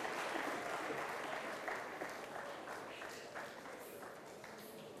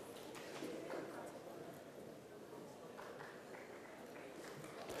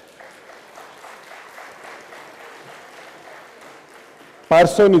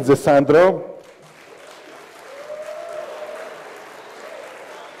 პარსონიძე სანდრო.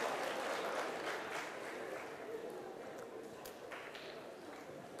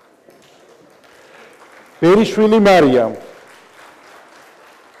 ბერიშვილი მარია.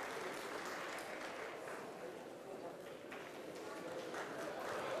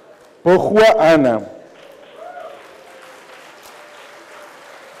 ბოხუა ანა.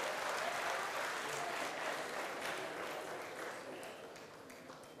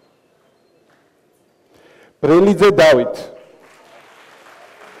 ბრელიძე დავით.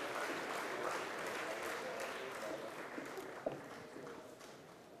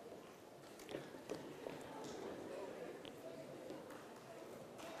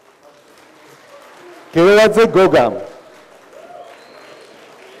 გელაძე გოგა.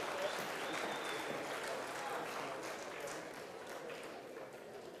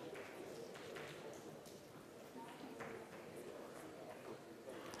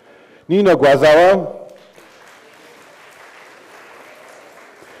 ნინო გვაზავა.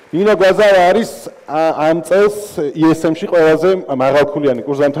 ნინო გვაზავა არის ამ წელს ISM-ში ყველაზე მაღალქულიანი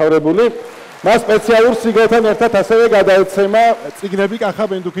კურსდამთავრებული. მას სპეციალურ სიგელთან ერთად ასევე გადაეცემა წიგნები კახა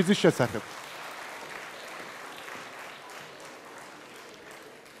ბენდუქიძის შესახებ.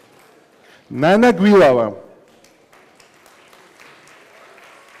 ნანა გვილავა.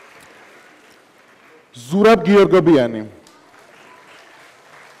 ზურაბ გიორგობიანი.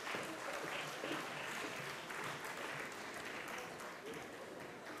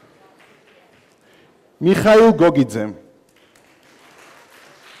 მიხაილ გოგიძე.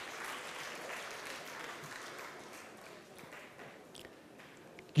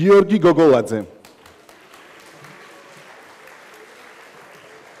 გიორგი გოგოლაძე.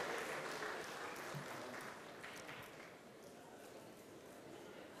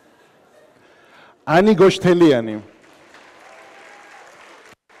 ანი გოშთელიანი.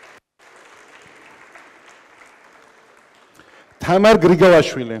 თამარ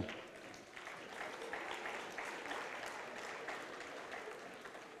გრიგოლაშვილი.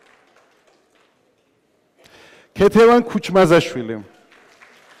 ქეთევან ქუჩმაზაშვილი.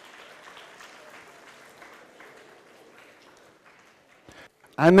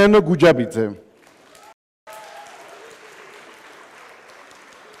 ანანო გუჯაბიძე.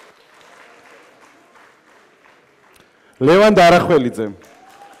 ლევან დარახველიძე.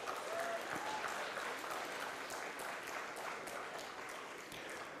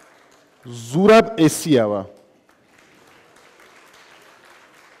 ზურაბ ესიავა.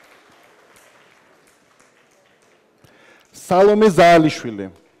 სალომე ზაალიშვილი.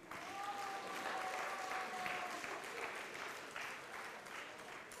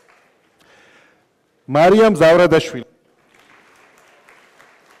 მარიამ ზავრადაშვილი.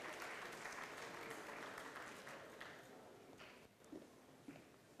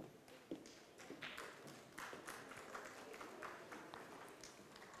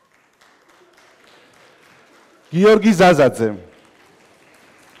 გიორგი ზაზაძე.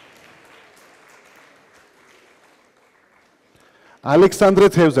 ალექსანდრე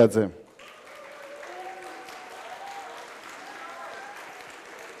თევზაძე.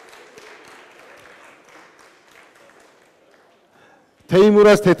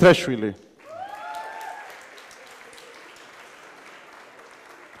 თეიმურაზ თეთრაშვილი.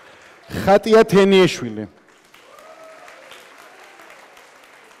 ხატია თენიეშვილი.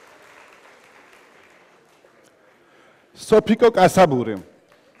 სოფიკო კასაბური.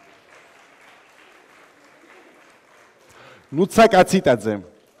 ნუცა კაციტაძე.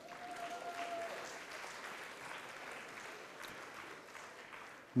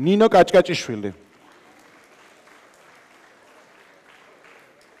 ნინო კაჭკაჭიშვილი.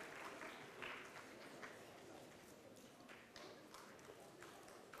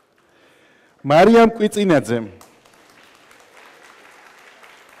 მარიამ კვიცინაძე.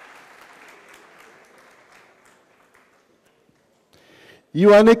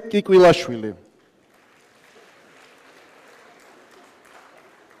 ივანე კიკვილაშვილი.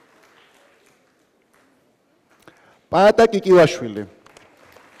 პაატა კიკილაშვილი.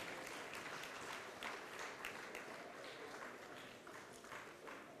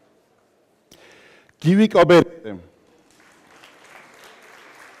 გივი კობერტე.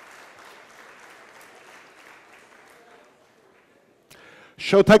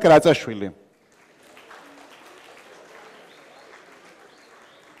 შოთა კრაწაშვილი.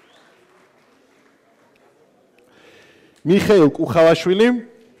 მიხეილ კუხალაშვილი.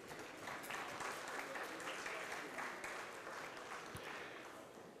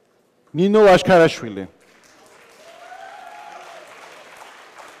 ნინო ლაშქარაშვილი.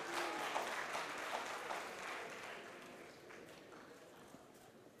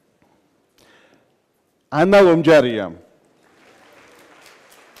 ანა ლომჯარია.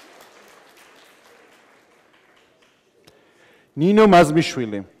 ნინო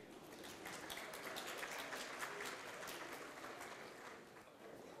მაზმიშვილი.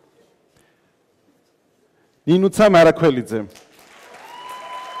 ნინუცა მარაქველიძე.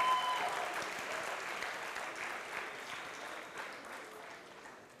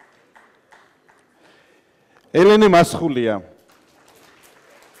 ელენე მასხულია.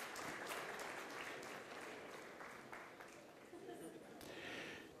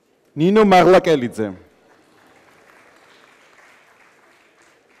 ნინო მაღლაკელიძე.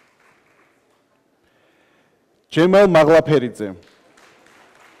 ჯემალ მაღლაფერიძე.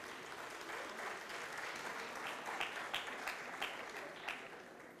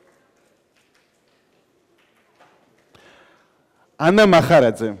 ანა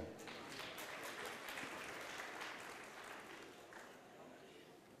მახარაძე.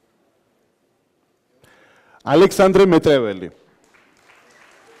 ალექსანდრე მეტრეველი.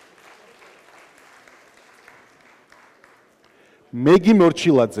 მეგი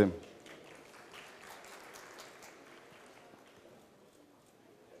მორჩილაძე.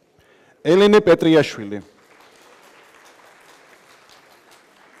 ელენე პეტრიაშვილი.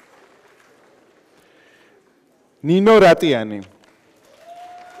 ნინო რატიანი.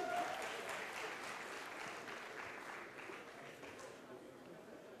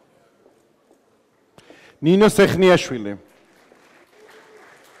 ნინო სეხნიაშვილი.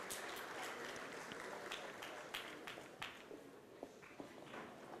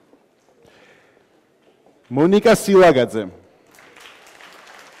 მონიკა სილაგაძე.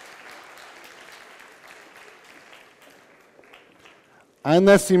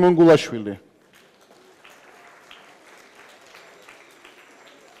 ანა სიმონგულაშვილი.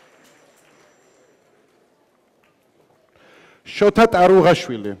 შოთა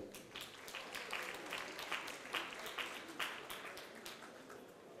ტარუღაშვილი.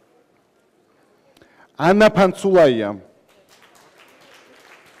 ანა ფანცულაია.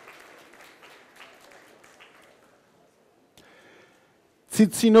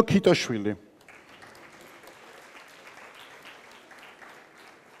 ციცინო ქიტოშვილი.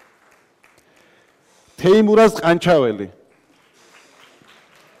 თეიმურაზ ყანჩაველი.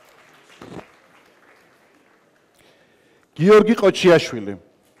 გიორგი ყოჩიაშვილი.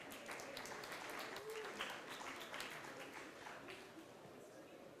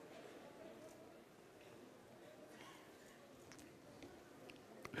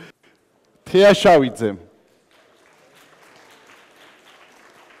 თეა შავიძე.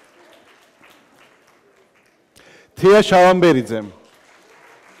 თეა შავამბერიძე.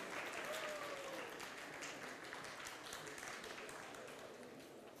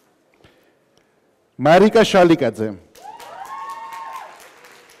 მარიკა შალიკაძე.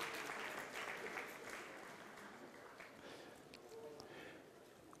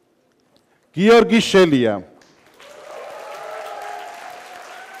 გიორგი შელია.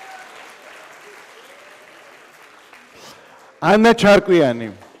 ანა ჩარკვიანი.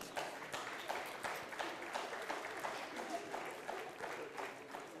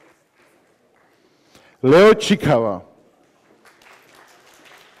 ლეო ჩიკავა.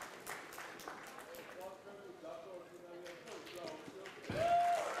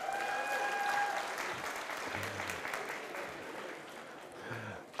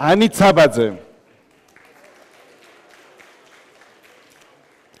 ანით საბაძე,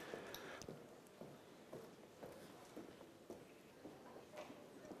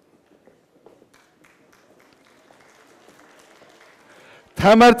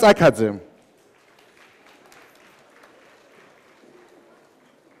 თამარ წაქაძე,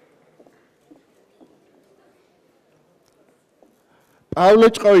 პავლე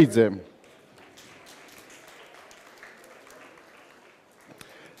ჭყოიძე,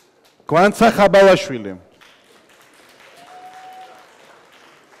 გვანცა ხაბალაშვილი,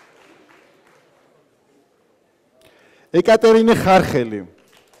 ეკატერინე ხარხელი,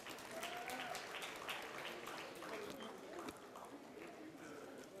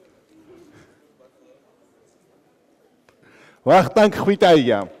 ვახტანგ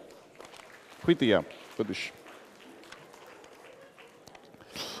ხვიტაია, ბოდიში,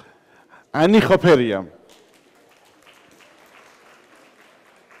 ანი ხოფერია,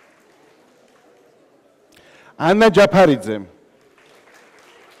 ანა ჯაფარიძე,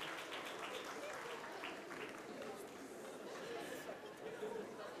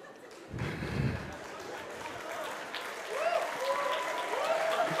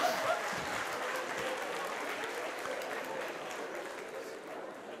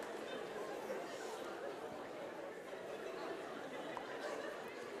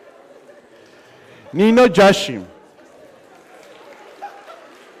 ნინო ჯაში,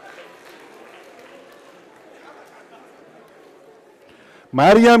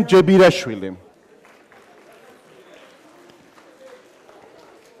 მარიამ ჯებირაშვილი,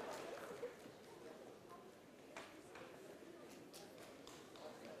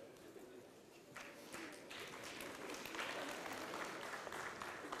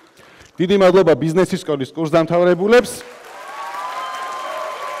 დიდი მადლობა ბიზნესის სკოლის კურსდამთავრებულებს.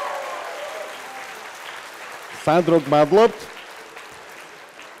 სანდრო, გმადლობთ.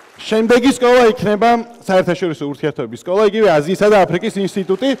 შემდეგი სკოლა იქნება საერთაშორისო ურთიერთობების სკოლა, იგივე აზიისა და აფრიკის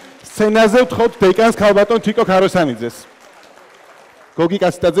ინსტიტუტი. სცენაზე ვთხოვთ დეკანს ქალბატონ თიკო ქაროსანიძეს. გოგი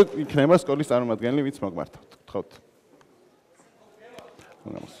კასტაძე იქნება სკოლის წარმომადგენელი, ვინც მოგმართავთ. ვთხოვთ.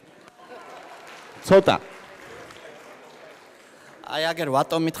 ცოტა. აი აგერ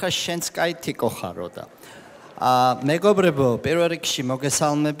ვატო მითხრა შენც კაი თიკო ხარო და მეგობრებო, პირველ რიგში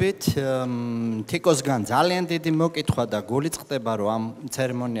მოგესალმებით. თიკოსგან ძალიან დიდი მოკითხვა და გული წყდება, რომ ამ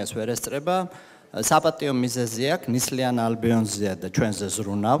ცერემონიას ვერ ესწრება. საპატიო მიზეზი აქვს, ნისლიან ალბიონზეა და ჩვენზე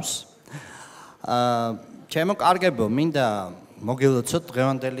ზრუნავს. ჩემო კარგებო, მინდა მოგილოცოთ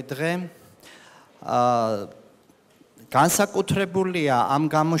დღევანდელი დღე. განსაკუთრებულია ამ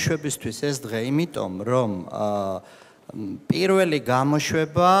გამოშვებისთვის ეს დღე, იმიტომ რომ პირველი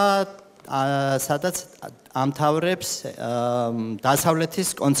გამოშვება სადაც ამთავრებს დასავლეთის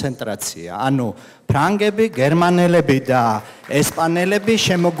კონცენტრაცია. ანუ ფრანგები, გერმანელები და ესპანელები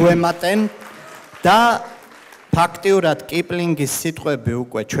შემოგვემატენ და ფაქტიურად კიპლინგის სიტყვები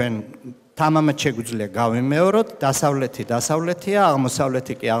უკვე ჩვენ თამამად შეგვიძლია გავიმეოროთ, დასავლეთი დასავლეთია,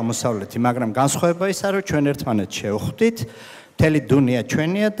 აღმოსავლეთი კი აღმოსავლეთი, მაგრამ განსხვავება ისაა, რომ ჩვენ ერთმანეთს შევხვდით, მთელი დუნია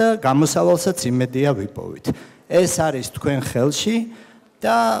ჩვენია და გამოსავალსაც იმედია ვიპოვით. ეს არის თქვენ ხელში.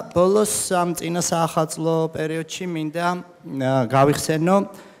 და ბოლოს ამ წინა საახალწლო პერიოდში მინდა გავიხსენო,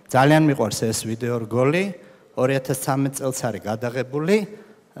 ძალიან მიყვარს ეს ვიდეო რგოლი, 2013 წელს არის გადაღებული,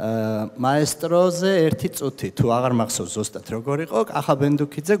 მაესტროზე 1 წუთი, თუ აღარ მახსოვს ზუსტად როგორ იყო, კახა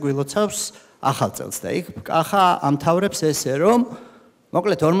ბენდუქიძე გვილოცავს ახალ წელს და იქ კახა ამთავრებს ესე, რომ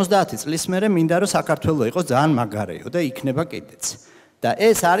მოკლედ 50 წლის მერე მინდა რომ საქართველოს იყოს ძალიან მაგარიო და იქნება კიდეც. და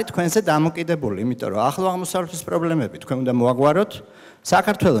ეს არის თქვენზე დამოკიდებული, იმიტომ რომ ახლო აღმოსავლეთის პრობლემები თქვენ უნდა მოაგვაროთ.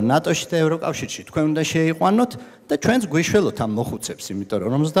 საქართველოს ნატოში და ევროკავშირში თქვენ უნდა შეიყვანოთ და ჩვენც გვიშველოთ ამ მოხუცებს, იმიტომ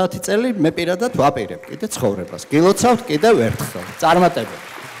რომ 50 წელი მე პირადად ვაპირებ კიდე ცხოვრებას. გილოცავთ კიდევ ერთხელ. წარმატებები.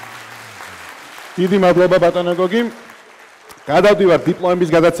 დიდი მადლობა ბატონო გოგი. გადავდივართ დიპლომების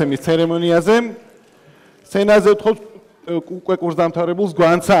გადაცემის ცერემონიაზე. სცენაზე ვთხოვთ უკვე კურსდამთავრებულს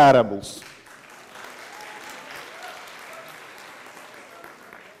გვანცა არაბულს.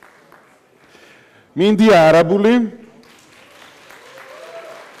 მინდია არაბული,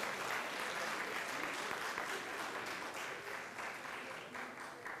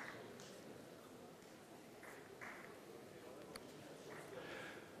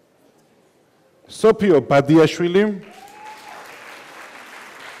 სოფიო ბადიაშვილი,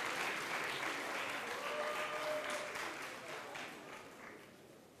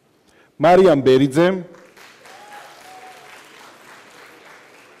 მარიამ ბერიძე,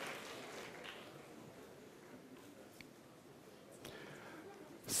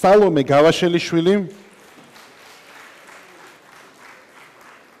 სალომე გავაშელიშვილი,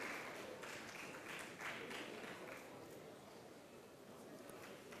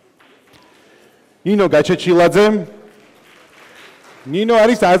 ნინო გაჩეჩილაძე. ნინო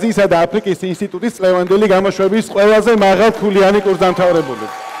არის აზიისა და აფრიკის ინსტიტუტის წლევანდელი გამოშვების ყველაზე მაღალ ქულიანი კურსდამთავრებული.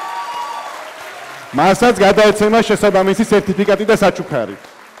 მასაც გადაეცემა შესაბამისი სერტიფიკატი და საჩუქარი.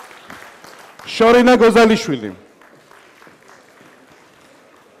 შორინა გოზალიშვილი.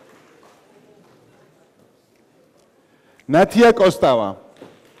 ნათია კოსტავა.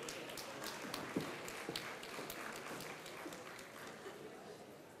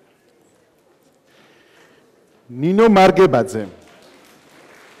 ნინო მარგებაძე.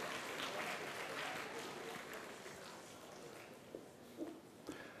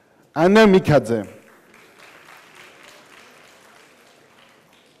 ანა მიქაძე.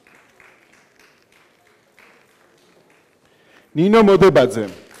 ნინო მოდებაძე.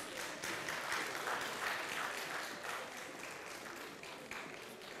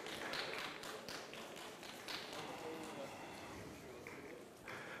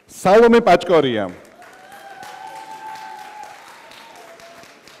 სალომე პაჭკორია.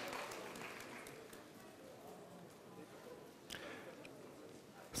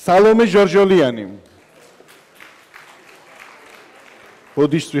 სალომე ჟორჟოლიანი.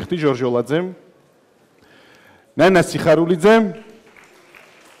 ბოდიშ წვიხტი ჟორჟოლაძე. ნანა სიხარულიძე.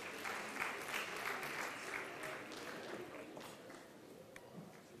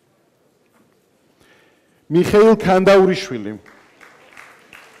 მიხეილ ქანდაურიშვილი.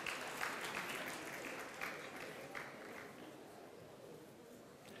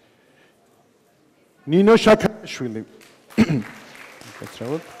 ნინო შაქაშვილი.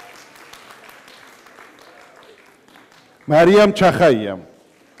 მარიამ ჩახაია.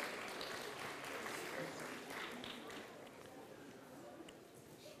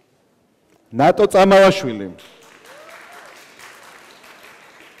 ნატო წამალაშვილი.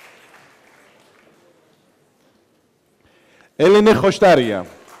 ელენე ხოშტარია.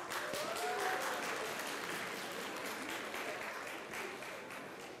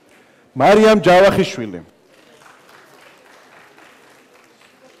 მარიამ ჯავახიშვილი.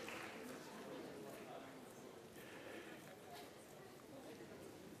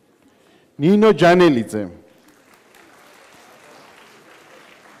 ნინო ჯანელიძე.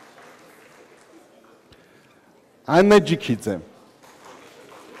 ანა ჯიქიძე.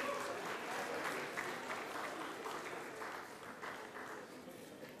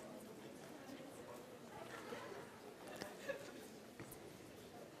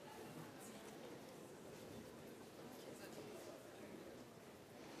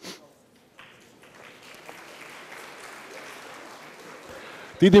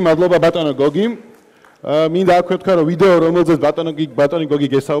 დიდი მადლობა ბატონო გოგი. მინდა აქვე ვთქვა, რომ ვიდეო, რომელზეც ბატონი გოგი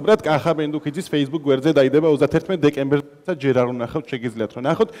გესაუბრათ, კახა ბენდუქიძის Facebook გვერდზე დაიდება 31 დეკემბერზე, ჯერ არ უნახავთ, შეგიძლიათ რომ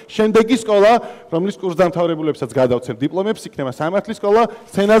ნახოთ. შემდეგი სკოლა, რომლის კურსდამთავრებულებსაც გადავცემ დიპლომებს, იქნება სამართლის სკოლა.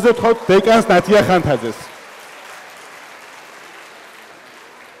 სცენაზე ვთხოვთ დეკანს ნათია ხანთაძეს.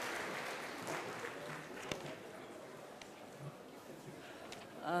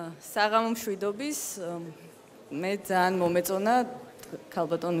 საღამო მშვიდობის, მე ძალიან მომეწონა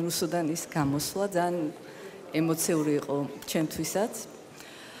ქალბატონ რუსუდანის გამოსვლა, ძალიან ემოციური იყო ჩემთვისაც.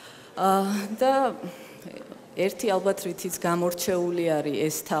 და ერთი ალბათ რითიც გამორჩეული არის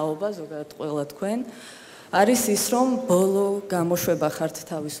ეს თაობა, ზოგადად ყველა თქვენ, არის ის, რომ ბოლო გამოშვება ხართ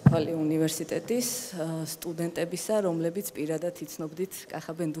თავისუფალი უნივერსიტეტის სტუდენტებისა, რომლებიც პირადად იცნობდით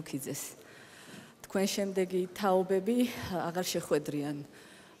კახა ბენდუქიძეს. თქვენ შემდეგი თაობები აღარ შეხვედრიან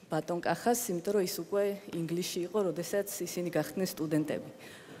ბატონ კახას, იმიტომ რომ ის უკვე ინგლისში იყო, როდესაც ისინი გახდნენ სტუდენტები.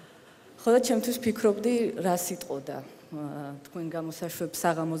 ხოლო ჩემთვის ფიქრობდი, რა სიტყოდა თქვენ გამოსაშვებ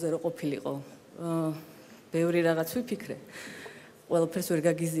საღამოზე რო ყოფილიყო. ბევრი რაღაც ვიფიქრე. ყველაფერს ვერ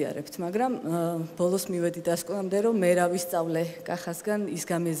გაგიზიარებთ, მაგრამ ბოლოს მივედი დასკვნამდე, რომ მე რა ვისწავლე კახასგან, ის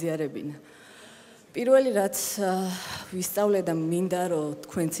გამეზიარებინა. პირველი რაც ვისწავლე და მინდა რომ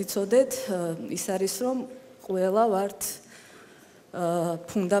თქვენც იცოდეთ, ის არის რომ ყველა ვართ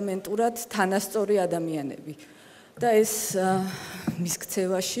ფუნდამენტურად თანასწორი ადამიანები და ეს მის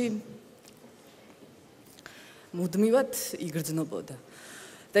ქცევაში მუდმივად იგრძნობოდა.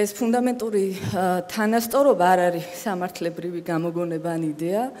 და ეს ფუნდამენტური თანასწორობა არ არის სამართლებრივი გამოგონება ან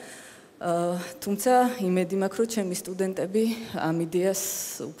იდეა, თუმცა იმედი მაქვს, რომ ჩემი სტუდენტები ამ იდეას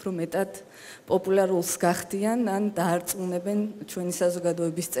უფრო მეტად პოპულარულს გახდიან ან დაარწმუნებენ ჩვენი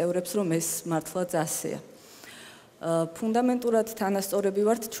საზოგადოების წევრებს, რომ ეს მართლაც ასეა. ფუნდამენტურად თანასწორები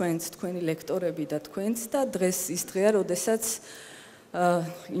ვართ ჩვენც, თქვენი ლექტორები და თქვენც და დღეს ის დღეა, როდესაც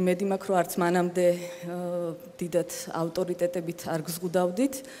იმედი მაქვს, რომ არც მანამდე დიდად ავტორიტეტებით არ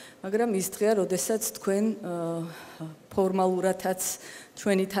გზღუდავდით, მაგრამ ის დღეა, როდესაც თქვენ ფორმალურადაც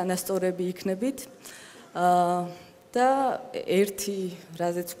ჩვენი თანასწორები იქნებით. და ერთი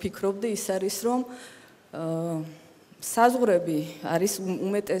რაზეც ვფიქრობდი ის არის რომ საზღვრები არის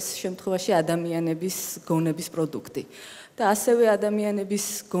უმეტეს შემთხვევაში ადამიანების გონების პროდუქტი და ასევე ადამიანების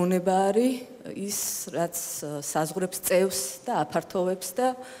გონება არის ის რაც საზღვრებს წევს და აფართოვებს და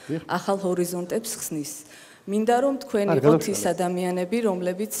ახალ ჰორიზონტებს ხსნის. მინდა რომ თქვენ იყოთ ის ადამიანები,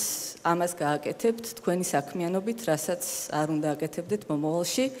 რომლებიც ამას გააკეთებთ თქვენი საქმიანობით, რასაც არ უნდა აკეთებდეთ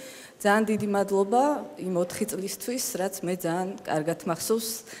მომავალში. ძალიან დიდი მადლობა იმ 4 წლისთვის, რაც მე ძალიან კარგად მახსოვს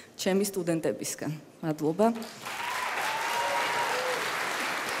ჩემი სტუდენტებისგან. მადლობა.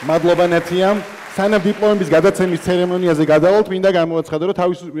 მადლობა ნათიამ. სანამ დიპლომების გადაცემის ცერემონიაზე გადავალთ, მინდა გამოვაცხადო, რომ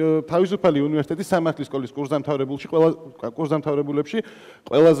თავისუფალი უნივერსიტეტის სამართლის სკოლის კურსდამთავრებულებში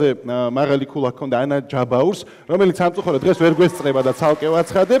ყველაზე მაღალი ქულა ჰქონდა ანა ჯაბაურს, რომელიც სამწუხაროდ დღეს ვერ გვესწრება და ცალკე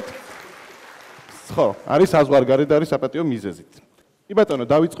ვაცხადებთ. ხო, არის საზღვარგარეთ და არის საპატიო მიზეზით. კი ბატონო,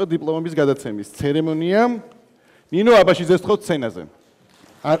 დავიწყოთ დიპლომების გადაცემის ცერემონია. ნინო აბაშიძეს თხოვთ სცენაზე.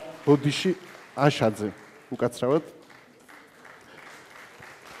 ბოდიში აშაძე უკაცრავად.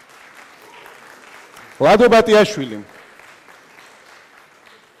 ლადო ბატიაშვილი.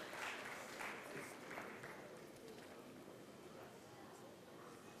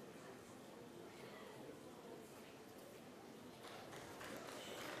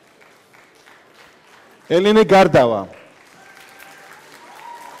 ელენე გარდავა.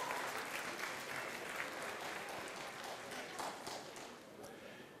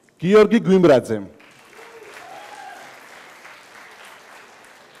 გიორგი გვიმრაძე.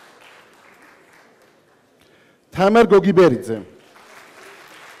 თამარ გოგიბერიძე.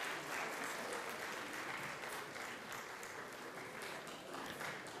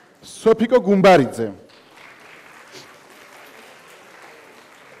 სოფიკო გუმბარიძე.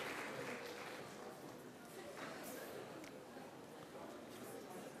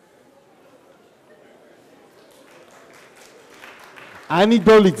 ანი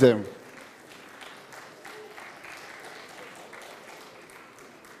დოლიძე.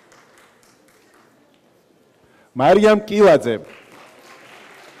 მარიამ კილაძე.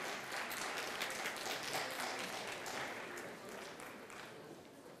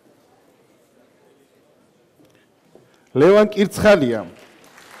 ლევან კირცხალია.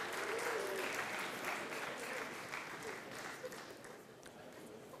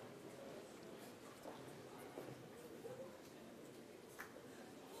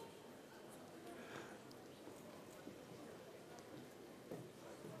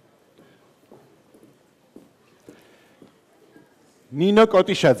 ნინო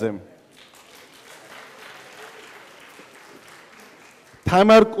კოტიშაძე.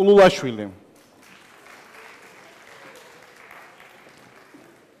 თამარ კულულაშვილი.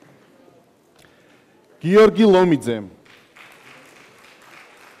 გიორგი ლომიძე.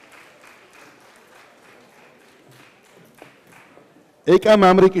 ეკა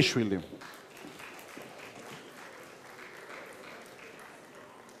მამრიკიშვილი.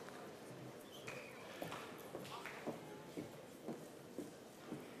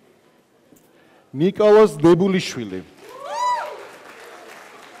 ნიკოლოზ დებულიშვილი.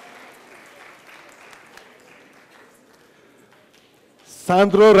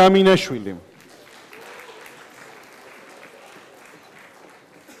 სანდრო რამინაშვილი.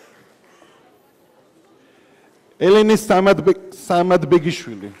 ელენე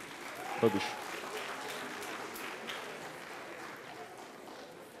სამადბეგიშვილი. ბოდიში.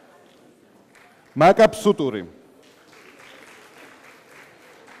 მაკაფსუტური.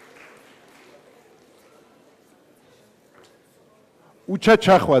 უჩა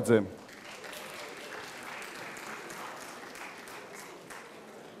ჩახვაძე.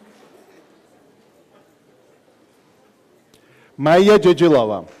 მაია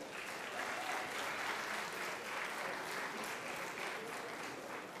ჯეჯელავა.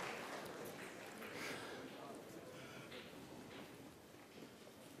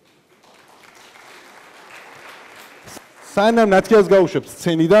 სანამ ნათიას გაუშვებ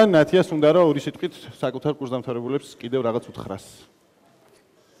სცენიდან, ნათიას უნდა რა ორი სიტყვით საკუთარ კურსდამთავრებულებს კიდევ რაღაც უთხრას.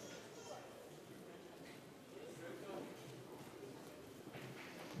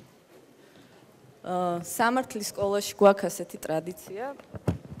 სამართლის სკოლაში გვაქვს ასეთი ტრადიცია.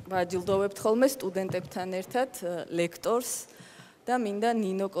 ვაჯილდოვებთ ხოლმე სტუდენტებთან ერთად ლექტორს და მინდა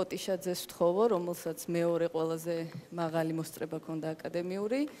ნინო კოტიშაძეს ვთხოვო, რომელსაც მეორე ყველაზე მაღალი მოსწრება ჰქონდა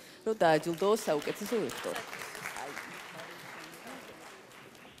აკადემიური, რომ დააჯილდოოს საუკეთესო ლექტორი.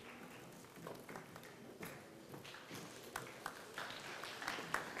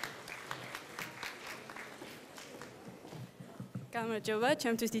 გამარჯობა,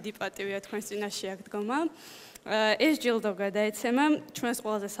 ჩემთვის დიდი პატივია თქვენს წინაშე აქ დგომა. ეს ჯილდო გადაეცემა ჩვენს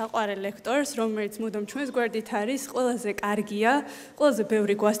ყველაზე საყვარელ ლექტორს, რომელიც მუდამ ჩვენს გვერდით არის, ყველაზე კარგია, ყველაზე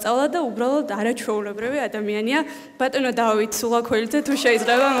ბევრი გვასწავლა და უბრალოდ არაჩვეულებრივი ადამიანია. ბატონო დავით სულაქველიძე, თუ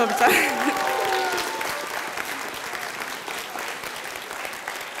შეიძლება მოგწა.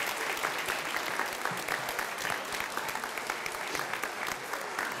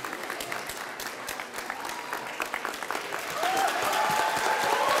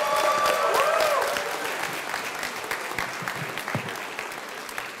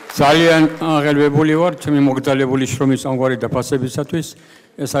 ძალიან აღელვებული ვარ ჩემი მოგზაურებული შრომის ამგვარი დაფასებისათვის.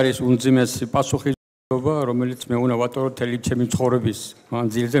 ეს არის უმძიმესი პასუხისმგებლობა, რომელიც მე უნდა ვატარო მთელი ჩემი ცხოვრების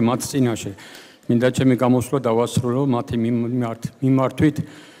მანძილზე მათ წინაშე. მინდა ჩემი გამოსვლა დავასრულო მათი მიმართვით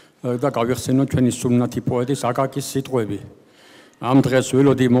და გავიხსენო ჩვენი სულნათი პოეტის აკაკის სიტყვები. ამ დღეს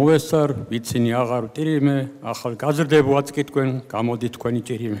ველოდი მოვესწარ, ვიცინი აღარ ვტირიმე, ახალ გაზრდებოაც კი თქვენ, გამოდით თქვენი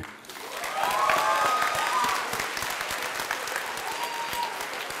ჭირიმე.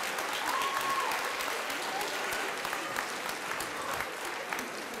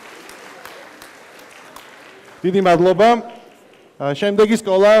 დიდი მადლობა. შემდეგი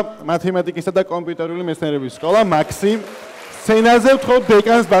სკოლა მათემატიკისა და კომპიუტერული მეცნიერების სკოლა მაქსიმ. სცენაზე ვთხოვთ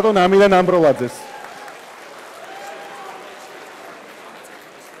დეკანს ბატონ ამირან ამბროლაძეს.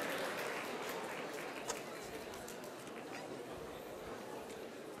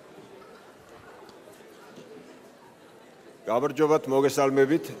 გამარჯობათ,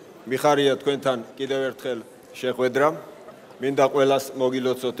 მოგესალმებით. მიხარია თქვენთან კიდევ ერთხელ შეხვედრა. მინდა ყველას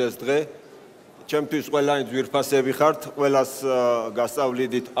მოგილოცოთ ეს დღე. ჩემთვის ყველანი ძვირფასები ხართ, ყველას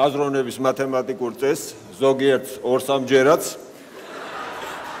გასწავლიდით აზროვნების მათემატიკურ წესს, ზოგიერთს 2-3 ჯერაც.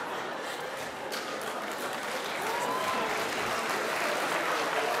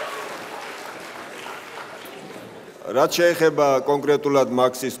 რაც შეეხება კონკრეტულად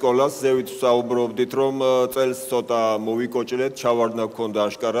მაქსის სკოლას, ზევით ვსაუბრობდით, რომ წელს ცოტა მოვიკოჭლეთ, ჩავარდნა გქონდა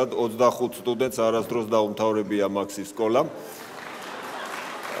აშკარად, 25 სტუდენტს არასდროს დაუმთავრებია მაქსის სკოლა.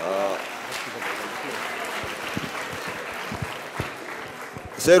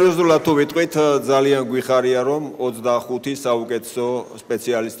 სერიოზულად თუ ვიტყვით, ძალიან გვიხარია, რომ 25 საუკეთესო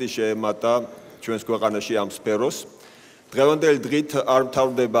სპეციალისტი შეემატა ჩვენს ქვეყანაში ამ სფეროს. დღევანდელი დღით არ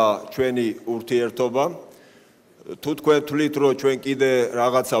მთავრდება ჩვენი ურთიერთობა. თუ თქვენ თვლით, რომ ჩვენ კიდე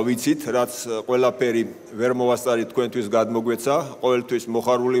რაღაცა ვიცით, რაც ყველაფერი ვერ მოვასწარით თქვენთვის გადმოგვეცა, ყოველთვის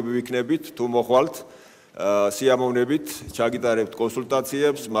მოხარული ვიქნებით, თუ მოხვალთ, სიამოვნებით ჩაგიტარებთ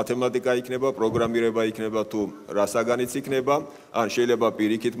კონსულტაციებს, მათემატიკა იქნება, პროგრამირება იქნება თუ რა საგანიც იქნება, ან შეიძლება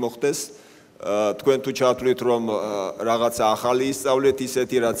პირიქით მოხდეს. თქვენ თუ ჩათვლით, რომ რაღაცა ახალი ისწავლეთ,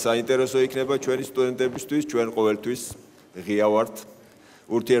 ისეთი რაც საინტერესო იქნება ჩვენი სტუდენტებისთვის, ჩვენ ყოველთვის ღია ვართ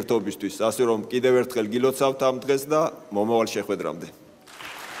ურთიერთობისთვის. ასე რომ კიდევ ერთხელ გილოცავთ ამ დღეს და მომავალ შეხვედრამდე.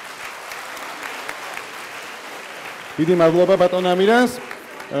 დიდი მადლობა ბატონ ამირანს.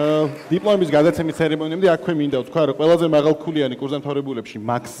 დიპლომის გადაცემის ცერემონიამდე აქვე მინდა ვთქვა, რომ ყველაზე მაღალქულიანი კურსდამთავრებულებში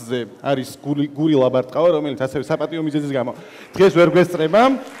მაქსზე არის გური ლაბარტყავა, რომელიც ასევე საპატიო მიზეზის გამო დღეს ვერ გვესწრება.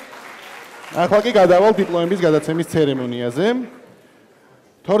 ახლა კი გადავალ დიპლომების გადაცემის ცერემონიაზე.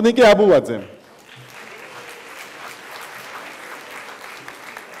 თორნიკე აბულაძე.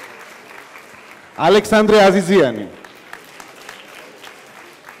 ალექსანდრე აზიზიანი.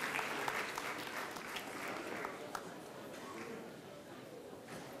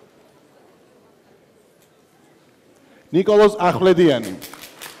 ნიკოლოზ ახვლედიანი.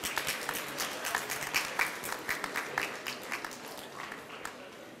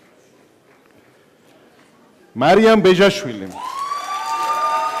 მარიამ ბეჟაშვილი.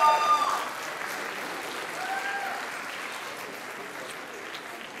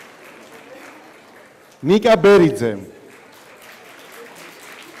 ნიკა ბერიძე.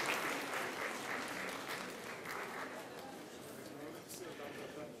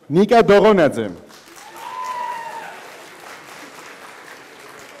 ნიკა დოღონაძე.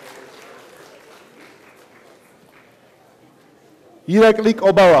 ირაკლი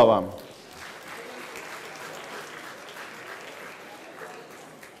კობალავა.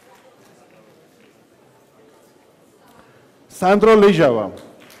 სანდრო ლეჟავა.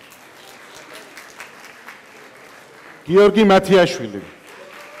 გიორგი მათიაშვილი.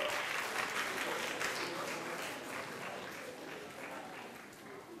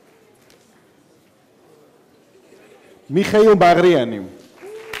 მიხეილ ბაღრიანი.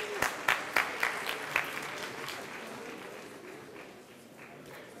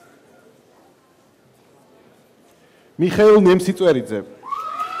 მიხეილ ნემსიწვერიძე.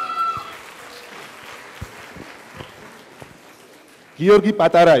 გიორგი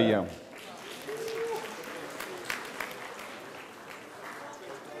პატარაია.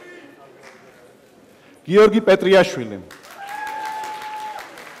 გიორგი პეტრიაშვილი,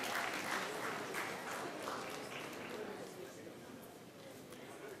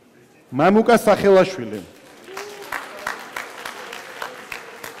 მამუკა სახელაშვილი,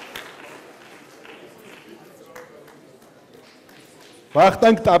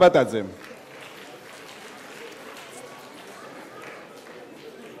 ვახტანგ ტაბატაძე,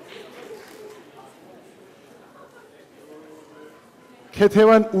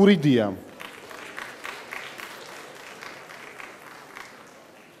 ქეთევან ურიდია,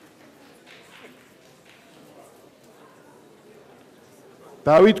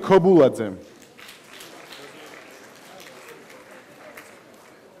 დავით ქობულაძე,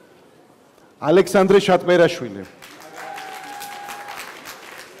 ალექსანდრე შატბერაშვილი,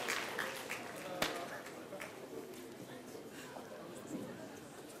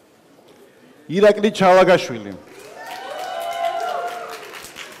 ირაკლი ჩალაგაშვილი,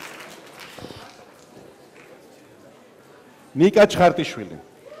 ნიკა ჩხარტიშვილი,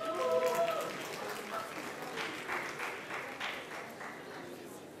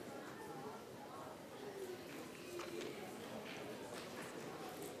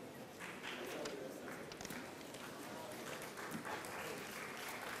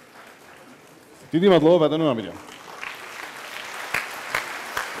 დიდი მადლობა ბატონო ამირია.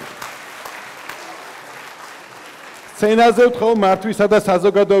 სცენაზე ვთხოვ მართვისა და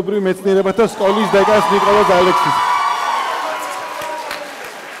საზოგადოებრივ მეცნიერებათა სკოლის დეკანს ნიკოლოზ ალექსის.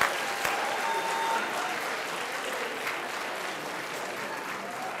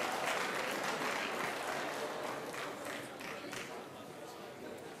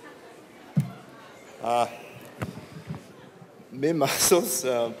 მე მასოს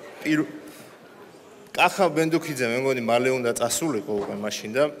კახა ბენდუქიძე მე მგონი მალე უნდა წასულიყო უკვე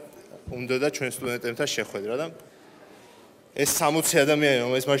მაშინ და უნდა და ჩვენ სტუდენტებთან შეხვედრა და ეს 60 ადამიანი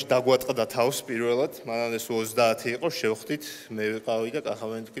რომელიც მაშინ დაგვატყდა თავს პირველად მანამდე სულ 30 იყო შევხვდით მე ვიყავი და კახა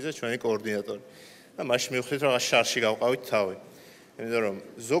ბენდუქიძე ჩვენი კოორდინატორი და მაშინ მივხვდით რომ შარში გავყავით თავი იმიტომ რომ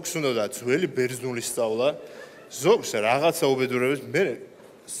ზოგს უნდა და ძველი ბერძნული სწავლა ზოგს რაღაცა უბედურების მე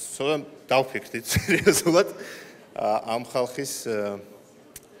სულ დავფიქრდით სერიოზულად ამ ხალხის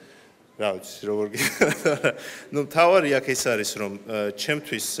რა ვიცი როგორ ნუ თავარი აქ ეს არის რომ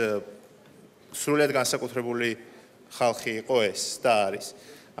ჩემთვის სრულიად განსაკუთრებული ხალხი იყო ეს და არის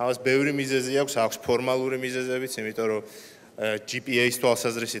ამას ბევრი მიზეზი აქვს ფორმალური მიზეზებიც იმიტომ რომ GPA-ის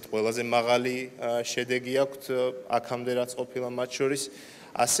თვალსაზრისით ყველაზე მაღალი შედეგი აქვს აქამდე რაც ყოფილა მათ შორის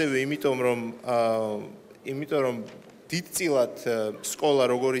ასევე იმიტომ რომ დიდწილად სკოლა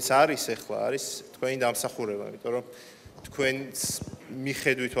როგორიც არის ახლა არის თქვენი დამსახურება იმიტომ რომ თქვენს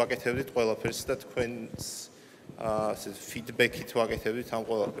მიხედვით ვაკეთებდით ყველაფერს და თქვენს ფიდბექით ვაკეთებდით ამ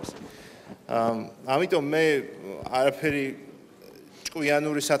ყველაფერს. ამიტომ მე არაფერი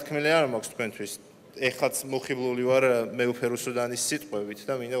ჭკვიანური სათქმელი არ მაქვს თქვენთვის. ეხლაც მოხიბლული ვარ მე უფერ რუსუდანის სიტყვებით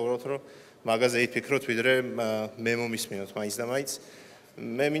და მინდა უბრალოდ რომ მაგაზე იფიქროთ ვიდრე მე მომისმინოთ მაინც და მაინც.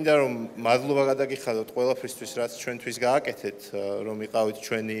 მე მინდა რომ მადლობა გადაგიხადოთ ყველაფრისთვის რაც ჩვენთვის გააკეთეთ რომ იყავით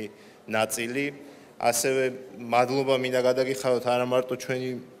ჩვენი ნაწილი. ასევე მადლობა მინდა გადაგიხადოთ არა მარტო ჩვენი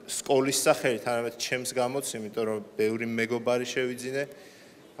სკოლის სახელით, არამედ ჩემს გამოც, იმიტომ რომ ბევრი მეგობარი შევიძინე,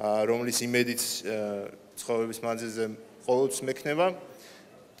 რომლის იმედიც ცხოვრების მანძილზე ყოველთვის მექნება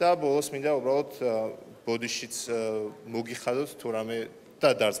და ბოლოს მინდა უბრალოდ ბოდიშიც მოგიხადოთ თუ რამე და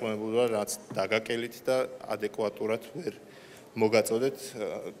დარწმუნებული ვარ, რაც დაგაკელით და ადეკვატურად ვერ მოგაწოდეთ.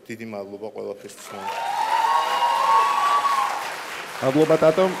 დიდი მადლობა ყველაფრისთვის. მადლობა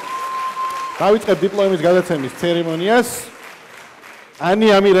ტატო. დავიწყებ დიპლომის გადაცემის ცერემონიას. ანი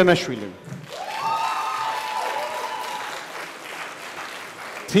ამირანაშვილი.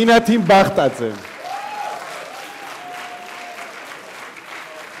 თინათინ ბახტაძე.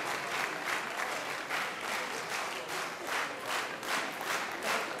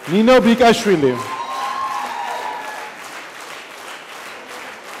 ნინო ბიკაშვილი.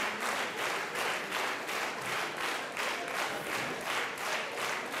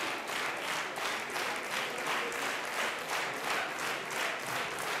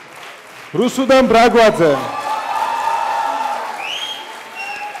 რუსუდან ბრაგვაძე.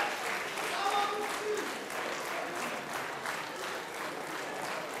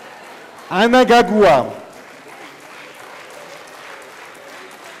 ანა გაგუა.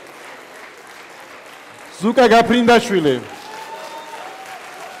 ზუკა გაფრინდაშვილი.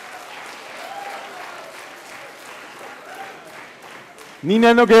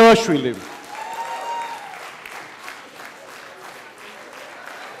 ნინანო გევაშვილი.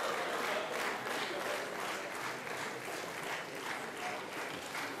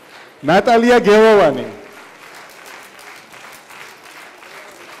 ნატალია გელოვანი.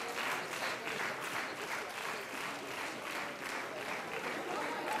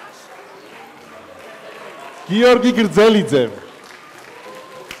 გიორგი გრძელიძე.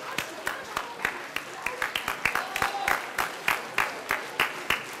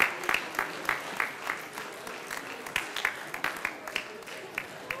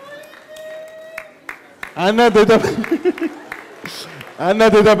 ანა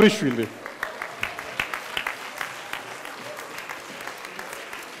დედაბრიშვილი.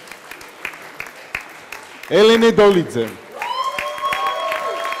 ელენე დოლიძე.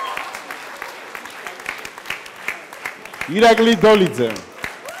 ირაკლი დოლიძე.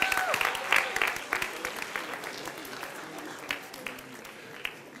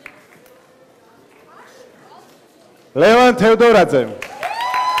 ლევან თევდორაძე.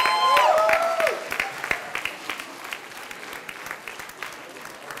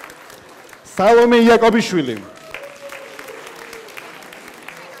 სალომე იაკობიშვილი.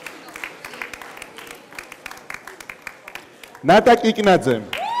 ნატა კიკნაძე.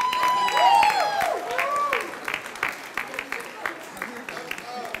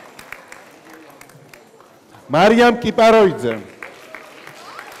 მარიამ კიპაროიძე.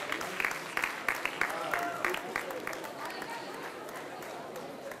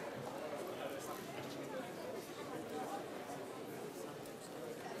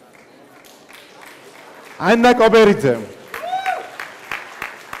 ანა კობერიძე.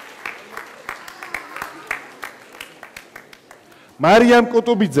 მარიამ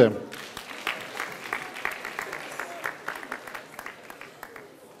კუტუბიძე.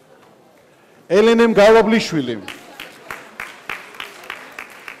 ელენე მგალობლიშვილი.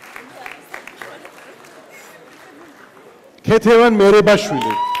 ქეთევან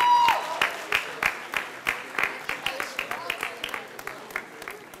მერებაშვილი.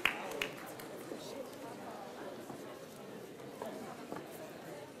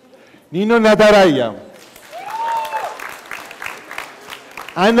 ნინო ნადარაია.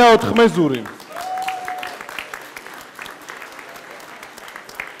 ანა ოთხმეზური.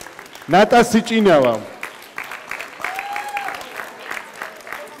 ნატა სიჭინავა.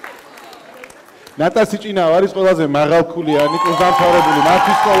 ნატა სიჭინავა არის ყველაზე მაღალქულიანი კურსდამთავრებული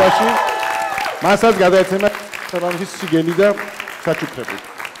მათი სკოლაში. მასაც გადაეცემა სამამის სიგელი და საჩუქრები.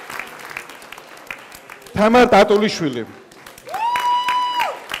 თამარ ტატულიშვილი.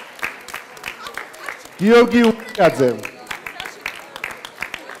 გიორგი უკაძე.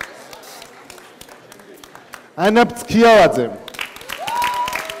 ანა ფცქიავაძე.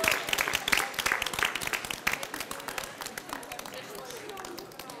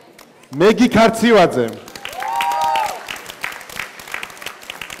 მეგი ქარცივაძე.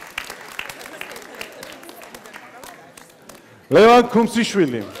 ლევან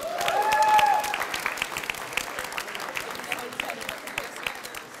ქუმსიშვილი.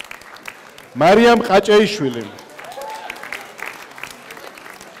 მარიამ ყაჭეიშვილი.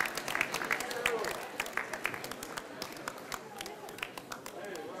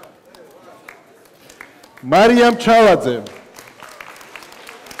 მარიამ ჩალაძე.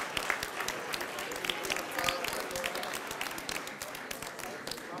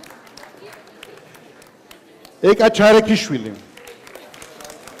 ეკა ჩარეკიშვილი.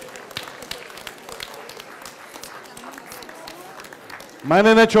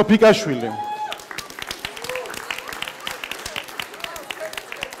 მანანა ჩოფიკაშვილი.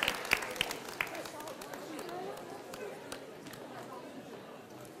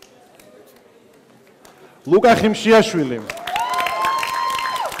 ლუკა ხიმშიაშვილი.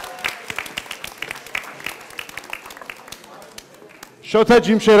 შოთა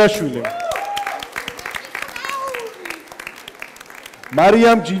ჯიმშერაშვილი.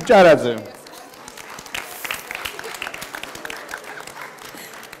 მარიამ ჯინჭარაძე.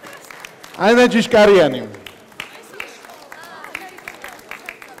 ანა ჯიშკარიანი.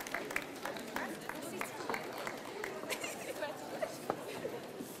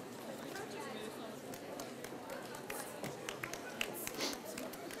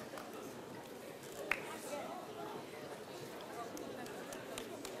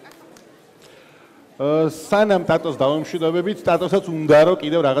 სანამ ტატოს დავემშვიდობებით, ტატოსაც უნდა რომ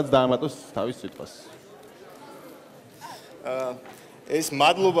კიდევ რაღაც დაამატოს თავის სიტყვას. ეს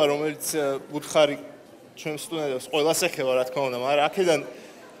მადლობა, რომელიც უთხარი ჩვენ სტუდენტებს ყველას ეხება, რა თქმა უნდა, მაგრამ აქედან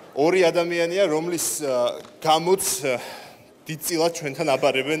ორი ადამიანია, რომლის გამოც დიდწილად ჩვენთან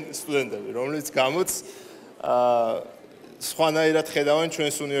აბარებენ სტუდენტები, რომლის გამოც სხვანაირად ხედავენ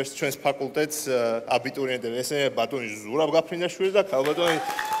ჩვენს უნივერსიტეტს, ჩვენს ფაკულტეტს აბიტურიენტები. ესენია ბატონი ზურაბ გაფრინდაშვილი და ქალბატონი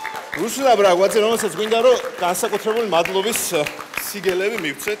რუსლან ბრაგვაძე, რომელსაც გვინდა რომ განსაკუთრებული მადლობის სიგელები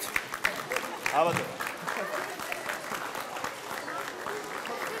მივცეთ. აბატონო.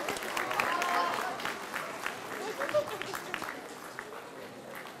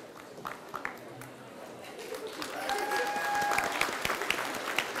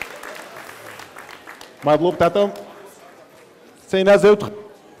 მადლობ დატო. სცენაზე ვთქვი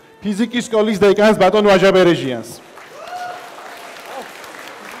ფიზიკის სკოლის დეკანს ბატონ ვაჟა ბერეჟიანს.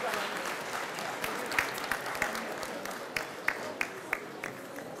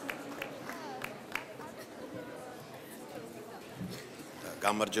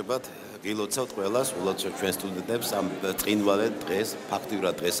 გამარჯობათ, გილოცავთ ყველას, ულოცავთ ჩვენ სტუდენტებს ამ წინვალე დღეს,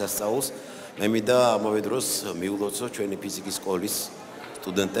 ფაქტიურად დღესასწაულს. მე მინდა ამავე დროს მიულოცო ჩვენი ფიზიკის სკოლის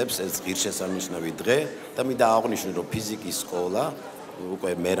სტუდენტებს ეს ღირსშესანიშნავი დღე და მინდა აღვნიშნო, რომ ფიზიკის სკოლა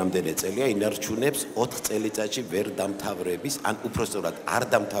უკვე მე რამდენი წელია ინარჩუნებს 4 წელიწადში ვერ დამთავრების, ან უпростоრად არ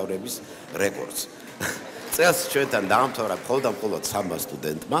დამთავრების რეკორდს. წელს ჩვენთან დაამთავრა მხოლოდ 3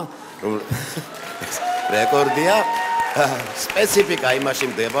 სტუდენტმა, რომ რეკორდია. სპეციფიკა იმაში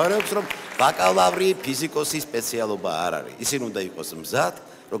მდებარეობს, რომ ბაკალავრი ფიზიკოსის სპეციალობა არ არის. ისინი უნდა იყოს მზად,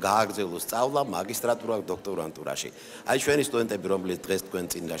 რომ გააგრძელოს სწავლა მაგისტრატურა, დოქტორანტურაში. აი ჩვენი სტუდენტები, რომლებიც დღეს თქვენ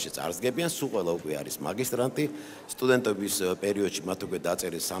წინაშე წარსდგებიან, სულ ყველა უკვე არის მაგისტრანტი. სტუდენტობის პერიოდში მათ უკვე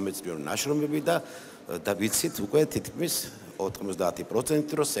დაწერეს სამეცნიერო ნაშრომები და ვიცით უკვე თითქმის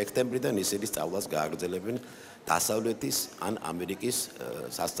 90%, რომ სექტემბრიდან ისინი სწავლას გააგრძელებენ დასავლეთის ან ამერიკის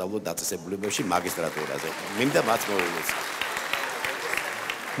სასწავლო დაწესებულებებში მაგისტრატურაზე. მინდა მათ მოვულოცო.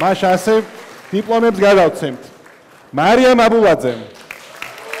 მაშ ასე დიპლომებს გადავცემთ. მარიამ აბულაძე.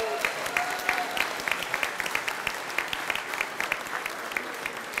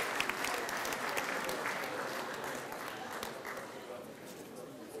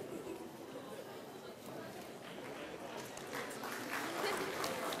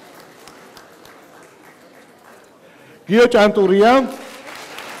 გიო ჭანტურია.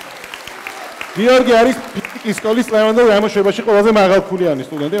 გიორგი არის ფიზიკის სკოლის ლევანდელ გამოშვებაში ყველაზე მაღალფულიანი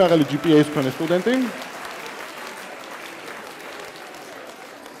სტუდენტი, მაღალი GPA-ის მქონე სტუდენტი.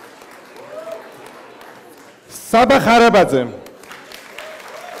 საბა ხარაბაძე.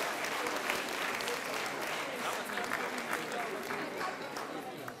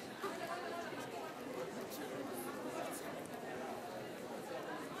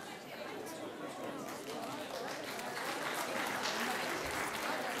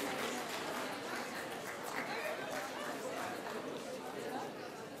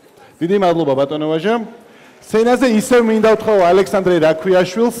 დიდი მადლობა ბატონო ვაჟა. სცენაზე ისევ მინდა ვთხოვო ალექსანდრე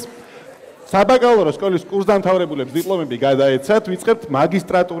რაქვიაშვილს. საბაკალავრო სკოლის კურსდამთავრებულებს დიპლომები გადაეცათ, ვიწყებთ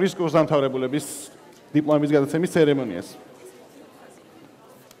მაგისტრატურის კურსდამთავრებულების დიპლომების გადაცემის ცერემონიას.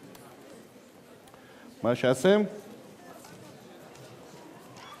 მაშ ასე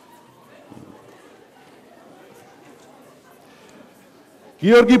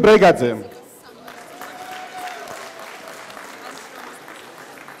გიორგი ბრეგაძე.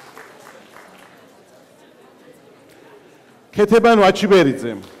 ქეთებან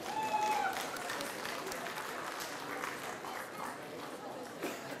ვაჩიბერიძე.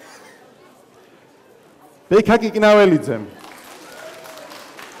 ბექა კიკნაველიძე.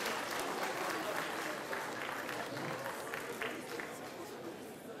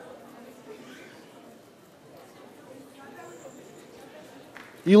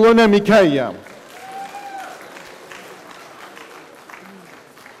 ილონა მიქაია.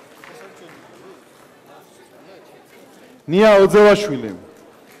 ნია ოძევაშვილი.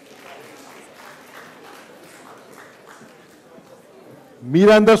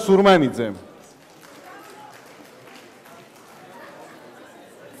 მირანდა სურმანიძე.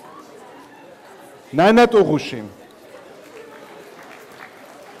 ნანა ტუღუში.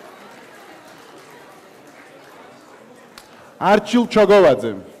 არჩილ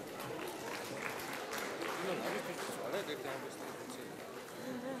ჩოგოვაძე.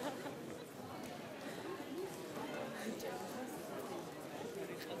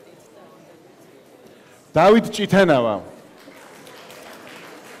 დავით ჭითანავა.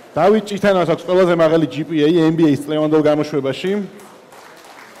 დავით ჭითანავას აქვს ყველაზე მაღალი GPA MBA-ის წლევანდელ გამოშვებაში.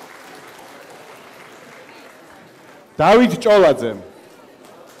 დავით ჭოლაძე.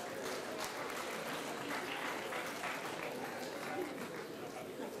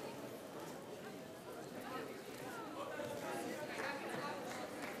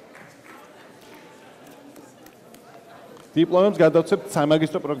 დიპლომებს გადავცემთ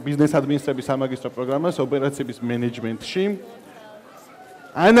სამაგისტრო ბიზნეს ადმინისტრების სამაგისტრო პროგრამას ოპერაციების მენეჯმენტში.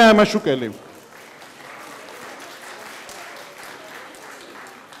 ანა ამაშუკელი.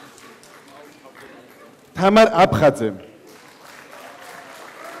 თამარ აფხაძე.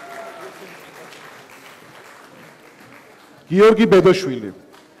 გიორგი ბედოშვილი.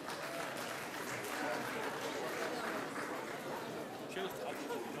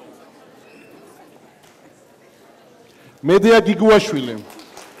 მედია გიგუაშვილი.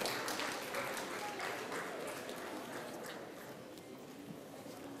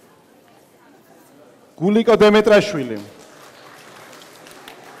 გულიკო დემეტრაშვილი.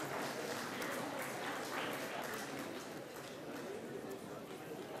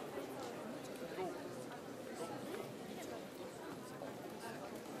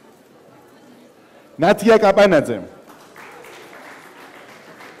 ნათია კაპანაძე.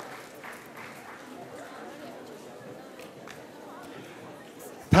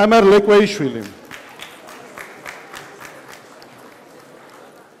 თამარ ლეკვეიშვილი.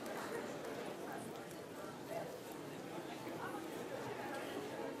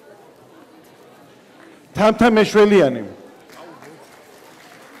 თამთა მეშველიანი.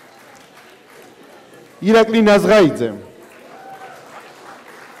 ირაკლი ნაზღაიძე.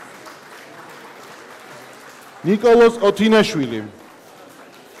 ნიკოლოზ ოთინაშვილი.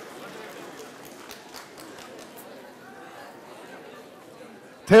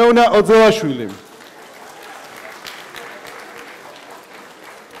 თეონა ოძელაშვილი.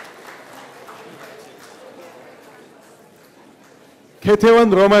 ქეთევან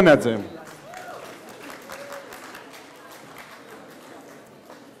რომანაძე.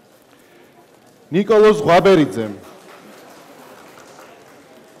 ნიკოლოზ ღვაბერიძე.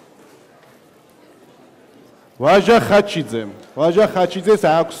 ვაჟა ხაჩიძე. ვაჟა ხაჩიძეს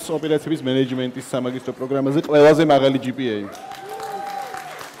აქვს ოპერაციების მენეჯმენტის სამაგისტრო პროგრამაზე ყველაზე მაღალი GPA.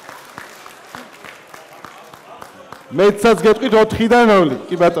 მეცაც გეტყვით 4-დან 0.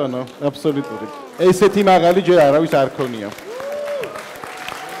 კი ბატონო, აბსოლუტური. ესეთი მაღალი ჯერ არავის არ ქონია.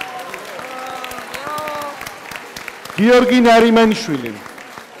 გიორგი ნარიმანიშვილი.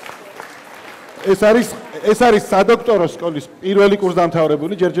 ეს არის სადოქტორო სკოლის პირველი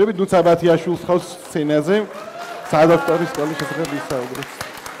კურსდამთავრებული, ჯერჯერობით ნუცა ბათიაშვილს ხავს სცენაზე სადოქტორის სკოლის შესახებ ვისაუბროთ.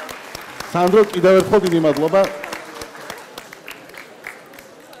 სანდრო, კიდევ ერთხელ დიდი მადლობა.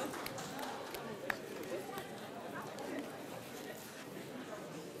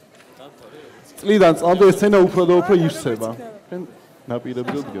 წლიდან წლამდე ეს სცენა უფრო და უფრო ივსება. ჩვენ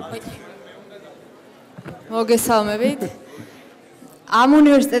ნაპირებზე ვდგებით. მოგესალმებით. ამ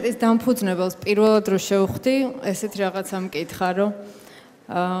უნივერსიტეტის დამფუძნებელს პირველად რო შევხვდი, ესეთ რაღაცა მკითხა, რომ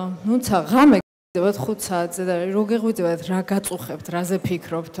ნუცა ღამე გიდებათ 5 საათზე და რო გეღვიძებათ რა გაწუხებთ, რაზე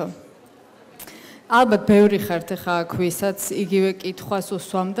ფიქრობთო. ალბათ ბევრი ხართ ახლა აქ ვისაც იგივე კითხვას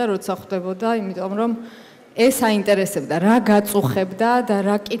უსვამ და როცა ხვდებოდა, იმიტომ რომ ეს აინტერესებდა, რა გაწუხებდა და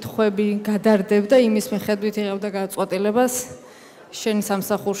რა კითხვები გადარდებდა, იმის მიხედვით იღებდა გადაწყვეტილებას, შენი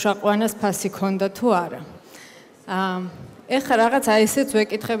სამსახურში ყვანას ფასი ქონდა თუ არა. ეხლა რაღაცა ესეც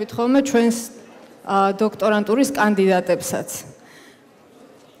ვეკითხებით ხოლმე ჩვენს დოქტორანტურის კანდიდატებსაც.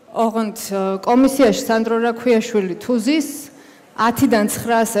 ოღონდ კომისიაში სანდრო რაქვიაშვილი თუზის 10-დან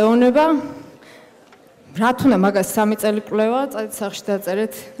 900 ეონება. რა თქმა უნდა, მაგას 3 წელი კვლევა, წელიწადში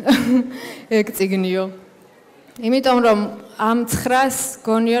დაწერეთ ეგ წიგნიო. იმიტომ რომ ამ 900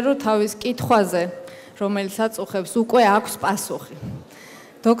 გონია რომ თავის კითხვაზე, რომელიც აწუხებს, უკვე აქვს პასუხი.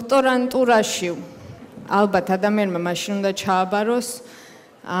 დოქტორანტურაში ალბათ ადამიანმა მაშინ უნდა ჩააბაროს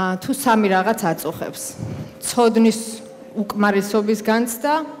თუ 3 რაღაც აწუხებს. ცოდნის უკმარისობის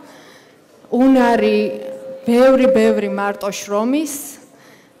განცდა, უნარი ბევრი მარტო შრომის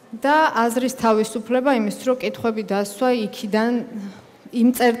და აზრის თავისუფლება იმის რომ კითხვები დასვა იქიდან იმ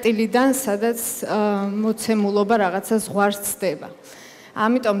წერტილიდან, სადაც მოცემულობა რაღაცა ზღვარს ცდება.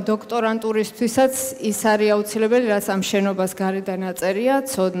 ამიტომ დოქტორანტურისთვისაც ის არის აუცილებელი, რაც ამ შენობას გარედან აწერია,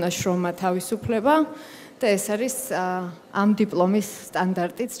 ცოდნა, შრომა, თავისუფლება და ეს არის ამ დიპლომის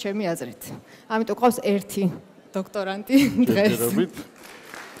სტანდარტიც ჩემი აზრით. ამიტომ ყავს ერთი დოქტორანტი დღეს.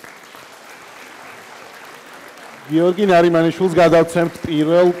 გიორგი ნარიმანიშვილს გადავცემთ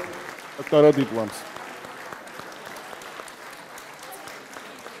პირველ დოქტორო დიპლომს.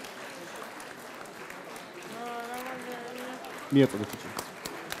 მიეწოდეთ.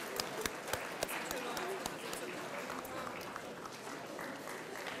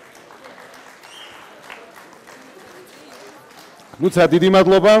 ნუცა დიდი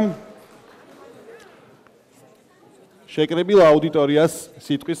მადლობა. შეკრებილ აუდიტორიას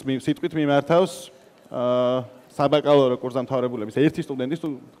სიტყვით მიმართავს საბაკალავრო კურსდამთავრებულების ერთი სტუდენტის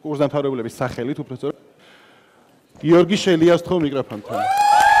კურსდამთავრებულების სახელით უფროსწორად გიორგი შელიას თქო მიკროფონთან.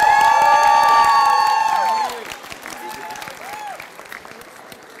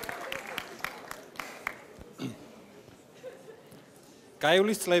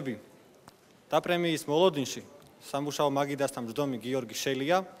 გაივლის წლები და პრემიის მოლოდინში სამუშაო მაგიდასთან მჯდომი გიორგი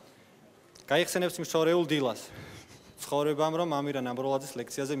შელია გაიხსენებს მშორეულ დილას ცხოვრებამ რომ ამირან ამბროლაძის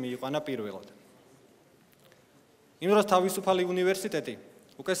ლექციაზე მიიყვანა პირველად. იმ დროს თავისუფალი უნივერსიტეტი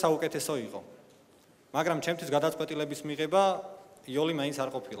უკვე საუკეთესო იყო, მაგრამ ჩემთვის გადაწყვეტილების მიღება იოლი მაინც არ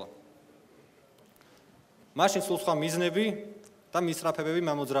ყოფილა. მაშინ სულ სხვა მიზნები და მისწრაფებები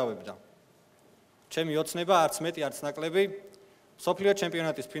მომძრავებდა. ჩემი ოცნება არც მეტი არც ნაკლები მსოფლიო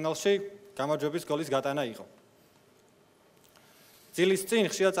ჩემპიონატის ფინალში გამარჯვების გოლის გატანა იყო. ძილის წინ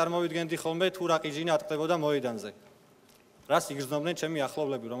ხშირად წარმოვიდგენდი ხოლმე თუ რა ყიჟინა ატყდებოდა მოედანზე. რას იგრძნობდნენ ჩემი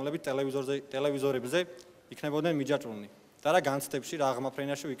ახლობლები, რომლებიც ტელევიზორებზე იქნებოდნენ მიჯაჭვულნი და რა განცდებში, რა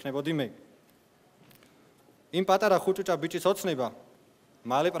აღმაფრენაში ვიქნებოდი მე. იმ პატარა ხუჭუჭა ბიჭის ოცნება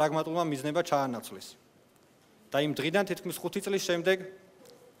მალე პრაგმატულმა მიზნება ჩაანაცვლეს. და იმ დღიდან თითქმის 5 წლის შემდეგ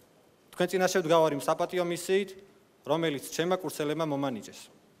თქვენ წინაშე ვდგავარ იმ საპატიო მისიით, რომელიც ჩემმა კურსელებმა მომანიჭეს.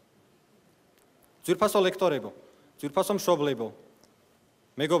 ძვირფასო ლექტორებო, ძვირფასო მშობლებო,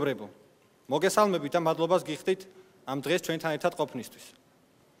 მეგობრებო, მოგესალმებით და მადლობას გიხდით ამ დღეს ჩვენთან ერთად ყოფნისთვის.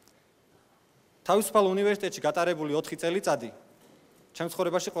 თავისუფალ უნივერსიტეტში გატარებული 4 წელიწადი ჩემ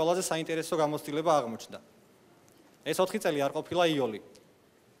ცხოვრებაში ყველაზე საინტერესო გამოცდილება აღმოჩნდა. ეს 4 წელი არ ყოფილა იოლი.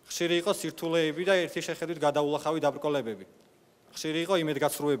 ხშირი იყო სირთულეები და ერთი შეხედვით გადაულახავი დაბრკოლებები. ხშირი იყო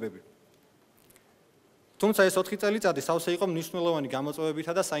იმედგაცრუებები. თუმცა ეს 4 წელიწადი სავსე იყო მნიშვნელოვანი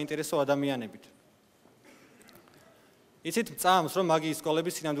გამოწვევებითა და საინტერესო ადამიანებით. იცით წამს, რომ მაგიის სკოლები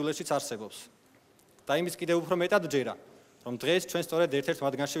სინამდვილეშიც არსებობს. და იმის კიდევ უფრო მეტად ჯერა, რომ დღეს ჩვენ სწორედ ერთ-ერთ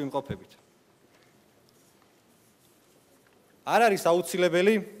მათგანში ვიმყოფებით. არ არის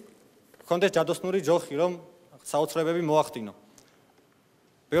აუცილებელი გქონდეს ჯადოსნური ჯოხი, რომ საოცრებები მოახდინო.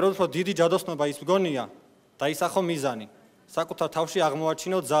 ბევრად უფრო დიდი ჯადოსნობა ის მგონია და ისახო მიზანი, საკუთარ თავში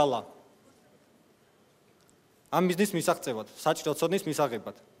აღმოაჩინო ძალა. ამ მიზნის მისაღწევად, საჭირო ცოდნის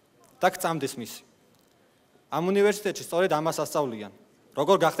მისაღებად და გწამდეს მისი. ამ უნივერსიტეტში სწორედ ამას ასწავლიან,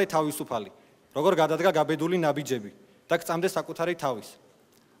 როგორ გახდე თავისუფალი, როგორ გადადგა გაბედული ნაბიჯები და გწამდეს საკუთარი თავის.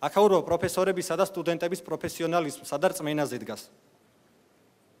 აქაურობა პროფესორებისა და სტუდენტების პროფესიონალიზმსა და რწმენაზე დგას.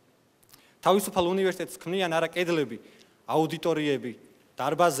 თავისუფალ უნივერსიტეტს ქმნიან არა კედლები, აუდიტორიები,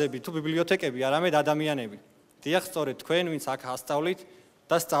 დარბაზები თუ ბიბლიოთეკები, არამედ ადამიანები. დიახ, სწორედ თქვენ, ვინც აქ ასწავლით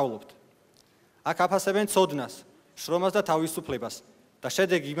და სწავლობთ. აქ აფასებენ ცოდნას, შრომას და თავისუფლებას და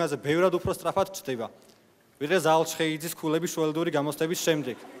შედეგი იმაზე ბევრად უფრო სწრაფად ჩდება, ვიდრე ზალჩხეიძის ქულების შუალედური გამოცდების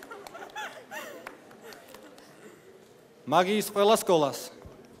შემდეგ. მაგიის ყველა სკოლას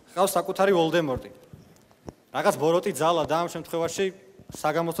ჰყავს საკუთარი ვოლდემორტი. რაღაც ბოროტი ძალა და ამ შემთხვევაში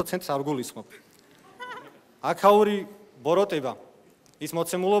საგამოცდო ცენტრს არ გულისხმობ. აქაური ბოროტება ის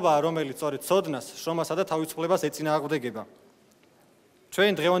მოცემულობაა, რომელიც სწორედ ცოდნას, შრომასა და თავისუფლებას ეწინააღმდეგება.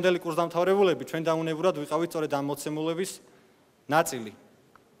 ჩვენ დღევანდელი კურსდამთავრებულები ჩვენ დაუნებურად ვიყავით სწორედ ამ მოცემულობის ნაწილი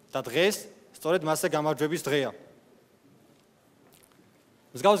და დღეს სწორედ მასზე გამარჯვების დღეა.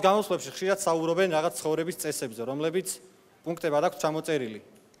 მსგავს გამოსვლებში ხშირად საუბრობენ რაღაც ცხოვრების წესებზე, რომლებიც პუნქტებად აქვს ჩამოწერილი.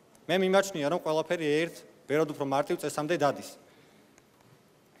 მე მიმაჩნია, რომ ყველაფერი ერთ, ბევრად უფრო მარტივ წესამდე დადის.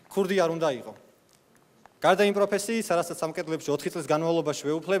 ქურდი არ უნდა იყო. გარდა იმ პროფესიისა, რასაც სამკედლებში 4 წლის განმავლობაში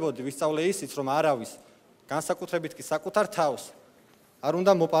ვეუფლებოდი, ვისწავლე ისიც, რომ არავის, განსაკუთრებით კი საკუთარ თავს არ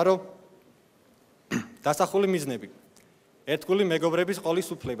უნდა მოპარო დასახული მიზნები. ერთგული მეგობრების ყოლის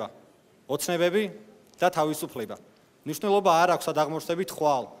უფლება, ოცნებები და თავისუფლება. მნიშვნელობა არ აქვს ადაღმოჩნდებით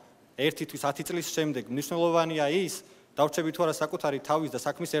ხვალ, ერთი თვის 10 წლის შემდეგ. მნიშვნელოვანია ის, დავრჩებით თუ არა საკუთარი თავის და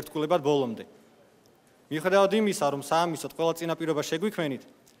საქმის ერთგულებად ბოლომდე. მიუხედავად იმისა, რომ საამისოდ ყველა წინაპირობა შეგვიქმნით,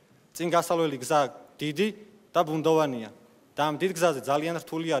 წინ გასავლელი გზა დიდი და ბუნდოვანია და ამ დიდ გზაზე ძალიან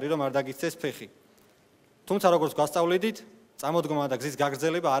რთული არის, რომ არ დაგიცეს ფეხი. თუმცა როგორც გასწავლედით, წამოდგომა და გზის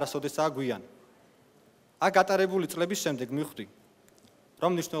გაგრძელება არასოდესაა გვიან. აქ გატარებული წლების შემდეგ მივხვდი,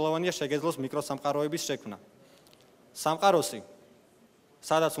 რომ მნიშვნელოვანია შეგეძლოს მიკროსამყაროების შექმნა. სამყაროსი,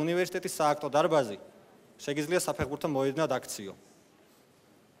 სადაც უნივერსიტეტის სააქტო დარბაზი შეგიძლია საფეხბურთო მოედნად აქციო.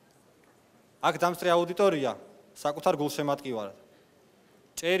 აქ დამსწრე აუდიტორია საკუთარ გულშემატკივარად.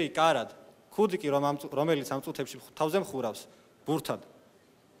 ჭერი, კარად, ქუდი კი რომელიც ამ წუთებში თავზე მხურავს, ბურთად.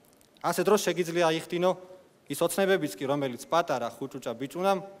 ასე დროს შეგიძლია აიხდინო ის ოცნებებიც კი, რომელიც პატარა ხუჭუჭა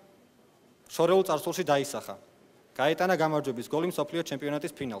ბიჭუნამ შორეულ წარსულში დაისახა. გაეტანა გამარჯვების გოლი მსოფლიო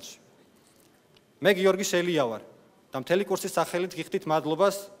ჩემპიონატის ფინალში. მე გიორგი შელია ვარ და მთელი კურსის სახელით გიხდით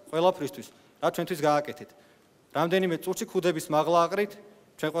მადლობას ყველაფრისთვის, რაც ჩვენთვის გააკეთეთ. რამდენიმე წუთში ქუდების მაღლა აყრით,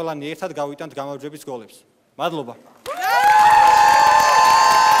 ჩვენ ყველანი ერთად გავიტანთ გამარჯვების გოლებს. მადლობა.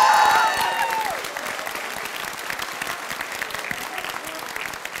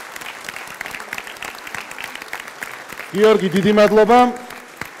 გიორგი, დიდი მადლობა.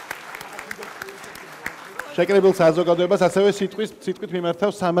 შეკრებილ საზოგადოებას ასევე სიტყვით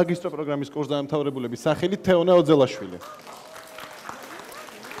მიმართავს სამაგისტრო პროგრამის კურსდამთავრებულების სახელით თეონე ოძელაშვილი.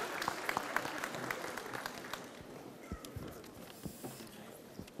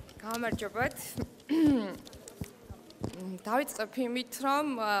 გამარჯობათ. დავიწყებ იმით, რომ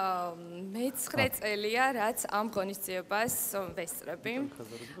მე-9 წელია, რაც ამ ღონისძიებას ვესწრები.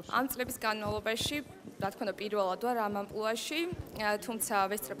 ამ წლების განმავლობაში, რა თქმა უნდა, პირველად ვარ ამ ამპლუაში, თუმცა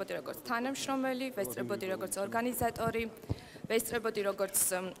ვესწრებოდი როგორც თანამშრომელი, ვესწრებოდი როგორც ორგანიზატორი, ვესწრებოდი როგორც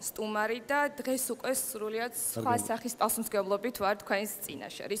სტუმარი და დღეს უკვე სრულიად სხვა სახის პასუხისმგებლობით ვარ თქვენს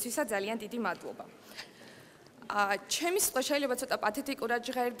წინაშე. რისთვისაც ძალიან დიდი მადლობა. ჩემი სიტყვა შეიძლება ცოტა პათეტიკურად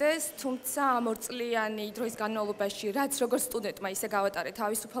ჟღერდეს, თუმცა ამ 2 წლიანი დროის განმავლობაში, რაც როგორც სტუდენტმა ისე გავატარე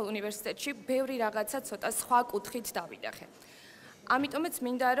თავისუფალ უნივერსიტეტში, ბევრი რაღაცა ცოტა სხვა კუთხით დავინახე. ამიტომაც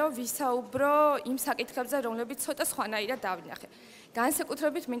მინდა რომ ვისაუბრო იმ საკითხებზე, რომლებიც ცოტა სხვანაირად დავინახე.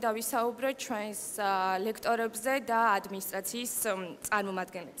 განსაკუთრებით მინდა ვისაუბრო ჩვენს ლექტორებზე და ადმინისტრაციის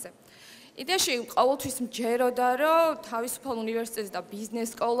წარმომადგენლებზე. იდეაში ყოველთვის მჯეროდა, რომ თავისუფალ უნივერსიტეტს და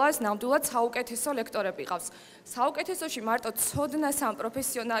ბიზნეს სკოლას ნამდვილად საუკეთესო ლექტორები ყავს. საუკეთესოში მარტო ცოდნას ან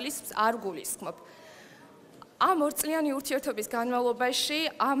პროფესიონალიზმს არ გულისხმობ. ამ 2 წლიანი ურთიერთობის განმავლობაში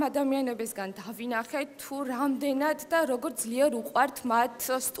ამ ადამიანებისგან დავინახე თუ რამდენად და როგორ ძლიერ უყვართ მათ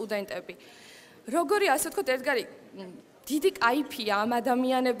სტუდენტები. როგორი ასე ვთქვათ, ერთგარი დიდი кайფია ამ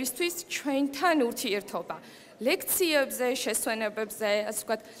ადამიანებისთვის ჩვენთან ურთიერთობა. ლექციებზე, შესვენებებზე, ასე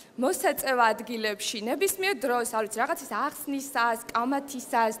ვთქვათ, მოსაწევ ადგილებში, ნებისმიერ დროს, არ ვიცი, რაღაცის ახსნისას,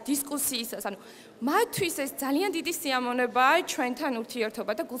 კამათისას, დისკუსიისას, ანუ მათთვის ეს ძალიან დიდი სიამოვნებაა ჩვენთან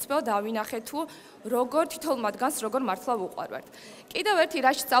ურთიერთობა და გულწრფელად დავინახე თუ როგორ თითოეულ მათგანს როგორ მართლა ვუყვარვართ. კიდევ ერთი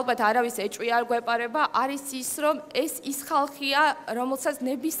რაშიც ალბათ არავის ეჭვი არ გვეპარება, არის ის, რომ ეს ის ხალხია, რომელსაც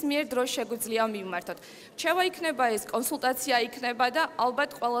ნებისმიერ დროს შეგვიძლია მივმართოთ. რჩევა იქნება ეს, კონსულტაცია იქნება და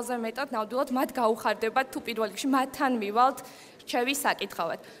ალბათ ყველაზე მეტად ნამდვილად მათ გაუხარდებათ თუ პირველ რიგში მათთან მივალთ რჩევის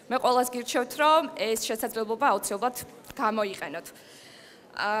საკითხავად. მე ყველას გირჩევთ, რომ ეს შესაძლებლობა აუცილებლად გამოიყენოთ.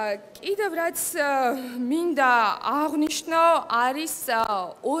 კიდევ რაც მინდა აღვნიშნო, არის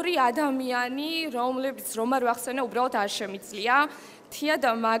 2 ადამიანი, რომლებიც რომ არ ვახსენე, უბრალოდ არ შემიძლია. თია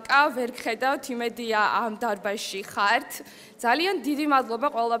და მაკა, ვერ გხედავთ, იმედია ამ დარბაზში ხართ. ძალიან დიდი მადლობა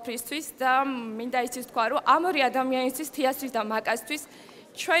ყველაფრისთვის და მინდა ისიც თქვა, რომ ამ 2 ადამიანისთვის, თიასთვის და მაკასთვის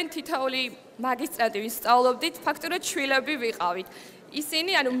ჩვენ თითოეული მაგისტრანტი ვისწავლობდით, ფაქტურად შვილები ვიყავით.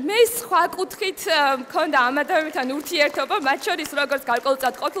 ისინი, ანუ მე სხვა კუთხით მქონდა ამ ადამიანებთან ურთიერთობა, მათ შორის როგორც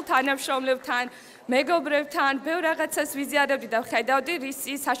გარკვეულწილად ყოფილ თანამშრომლებთან, მეგობრებთან, ბევრ რაღაცას ვიზიარებდი და ვხედავდი,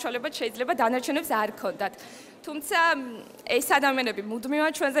 რისი საშუალება შეიძლება დანარჩენებს არ ქონდათ. თუმცა ეს ადამიანები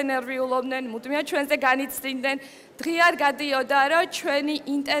მუდმივად ჩვენზე ნერვიულობდნენ, მუდმივად ჩვენზე განიცდიდნენ, დღე არ გადიოდა, რომ ჩვენი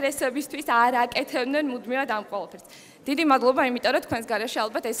ინტერესებისთვის არ აკეთებდნენ მუდმივად ამ ყველაფერს. დიდი მადლობა, იმიტომ რომ თქვენს გარეშე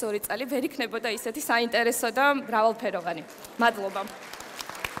ალბათ ეს 2 წელი ვერ იქნებოდა ისეთი საინტერესო და მრავალფეროვანი. მადლობა.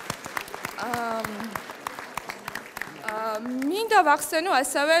 მინდა ვახსენო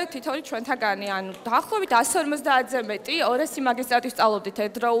ასევე თითოეული ჩვენთაგანი, ანუ დაახლოებით 150-ზე მეტი 200 მაგისტრატი სწავლობდით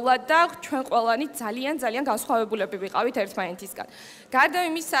ერთდროულად და ჩვენ ყველანი ძალიან განსხვავებულები ვიყავით ერთმანეთისგან. გარდა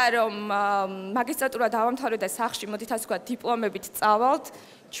იმისა, რომ მაგისტრატურა დავამთავრე და სახში მოდით ასე ვთქვათ, დიპლომებით წავალთ,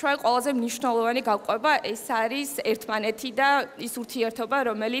 ჩვენ ყველაზე მნიშვნელოვანი გავყვება ეს არის ერთმანეთი და ის ურთიერთობა,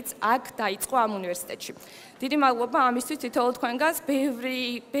 რომელიც აქ დაიწყო ამ უნივერსიტეტში. დიდი მადლობა ამისთვის თითოეულ თქვენგანს,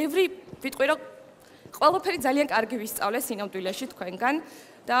 ბევრი ვიტყვი რომ ყველაფერი ძალიან კარგი ვისწავლე სინამდვილეში თქვენგან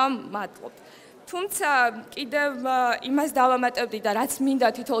და მადლობ. თუმცა კიდევ იმას დავამატებდი და რაც მინდა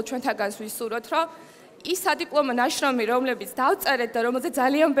თითოეულ ჩვენთაგანს ვისურვოთ, რომ ის სადიპლომო ნაშრომი, რომლებიც დავწერეთ და რომელზეც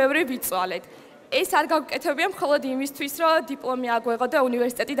ძალიან ბევრი ვიწვალეთ, ეს არ გავკეთებია მხოლოდ იმისთვის, რომ დიპლომი აგვეღო და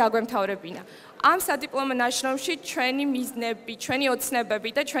უნივერსიტეტი დაგვემთავრებინა. ამ სადიპლომო ნაშრომში ჩვენი მიზნები, ჩვენი ოცნებები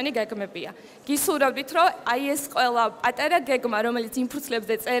და ჩვენი გეგმებია. გისურვებდით, რომ აი ეს ყველა პატარა გეგმა, რომელიც იმ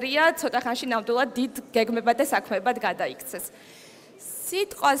ფურცლებზე წერია, ცოტა ხანში ნამდვილად დიდ გეგმებად და საქმეებად გადაიქცეს.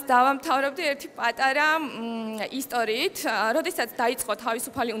 სიტყვას დავამთავრებდი ერთი პატარა ისტორიით, როდესაც დაიწყო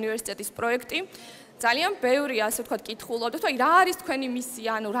თავისუფალი უნივერსიტეტის პროექტი. ძალიან ბევრი ასე ვთქვათ კითხულობდა, თუ რა არის თქვენი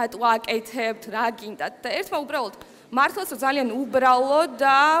მისია, ანუ რატო აკეთებთ, რა გინდათ და ერთმა უბრალოდ მართლაც ძალიან უბრალო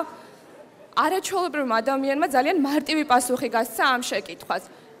და არაჩვეულებრივ ადამიანმა ძალიან მარტივი პასუხი გასცა ამ შეკითხვას.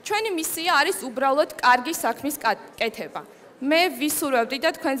 ჩვენი მისია არის უბრალოდ კარგი საქმის კეთება. მე ვისურვებდი და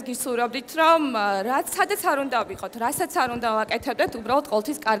თქვენს გისურვებდით, რომ რაც სადაც არ უნდა ვიყოთ, რასაც არ უნდა ვაკეთებდეთ, უბრალოდ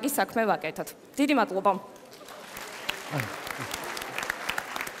ყოველთვის კარგი საქმე ვაკეთოთ. დიდი მადლობა.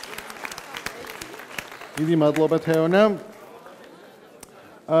 დიდი მადლობა თეონა.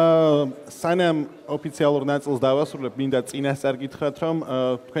 სანამ ოფიციალურ ნაწილს დავასრულებ, მინდა წინასწარ გითხრათ, რომ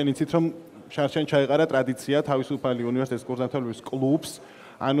თქვენ იცით, რომ შარშან ჩაეყარა ტრადიცია თავისუფალი უნივერსიტეტის კურსდამთავრების კლუბს,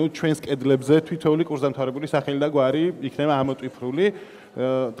 ანუ ჩვენს კედლებზე თითოეული კურსდამთავრებული სახელი და გვარი იქნება ამოტვიფრული.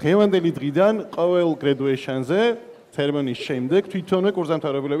 დღევანდელი დღიდან ყოველ graduation-ზე ცერემონიის შემდეგ თვითონვე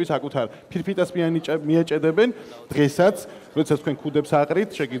კურსდამთავრებულები საკუთარ ფირფიტას მიეჭედებენ დღესაც როდესაც თქვენ ქუდებს აყრით,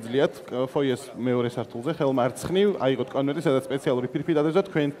 შეგიძლიათ ფოიეს მეორე სართულზე ხელმარცხნივ აიღოთ კონვერტი, სადაც სპეციალური ფირფიტ ადრესოთ,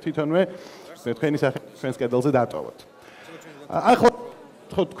 თქვენ თვითონვე თქვენი სახე თქვენს კედელზე დატოვოთ. ახლა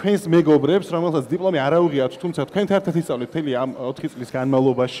ხო თქვენს მეგობრებს, რომელსაც დიპლომი არ აუღიათ, თუმცა თქვენთან ერთად ისწავლეთ მთელი ამ 4 წლის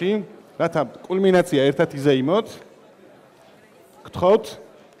განმავლობაში, რათა კულმინაცია ერთად იზეიმოთ. გთხოვთ.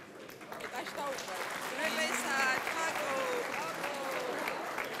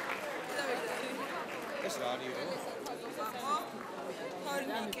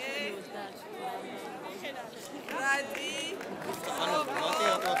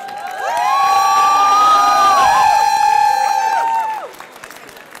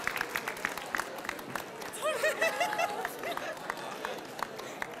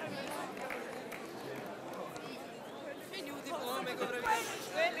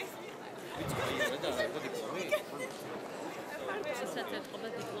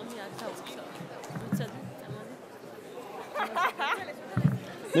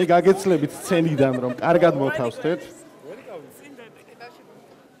 მე გაგეცლებით სცენიდან რომ კარგად მოთავსდეთ.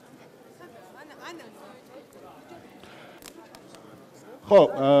 ხო,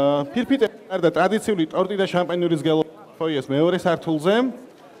 ფირფიტები გარდა ტრადიციული ტორტი და შამპანიურის გელო ფოიეს მეორე სართულზე.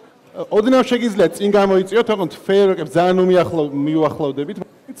 ოდნავ შეგიძლიათ წინ გამოიწიოთ, თქო ფეერვერკებს ძალიან მიუახლოვდებით.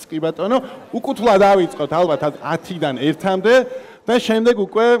 კი ბატონო, უკუთვლა დავიწყოთ ალბათ 10-დან 1-მდე და შემდეგ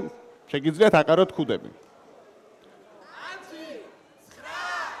უკვე შეგიძლიათ აყაროთ ქუდები.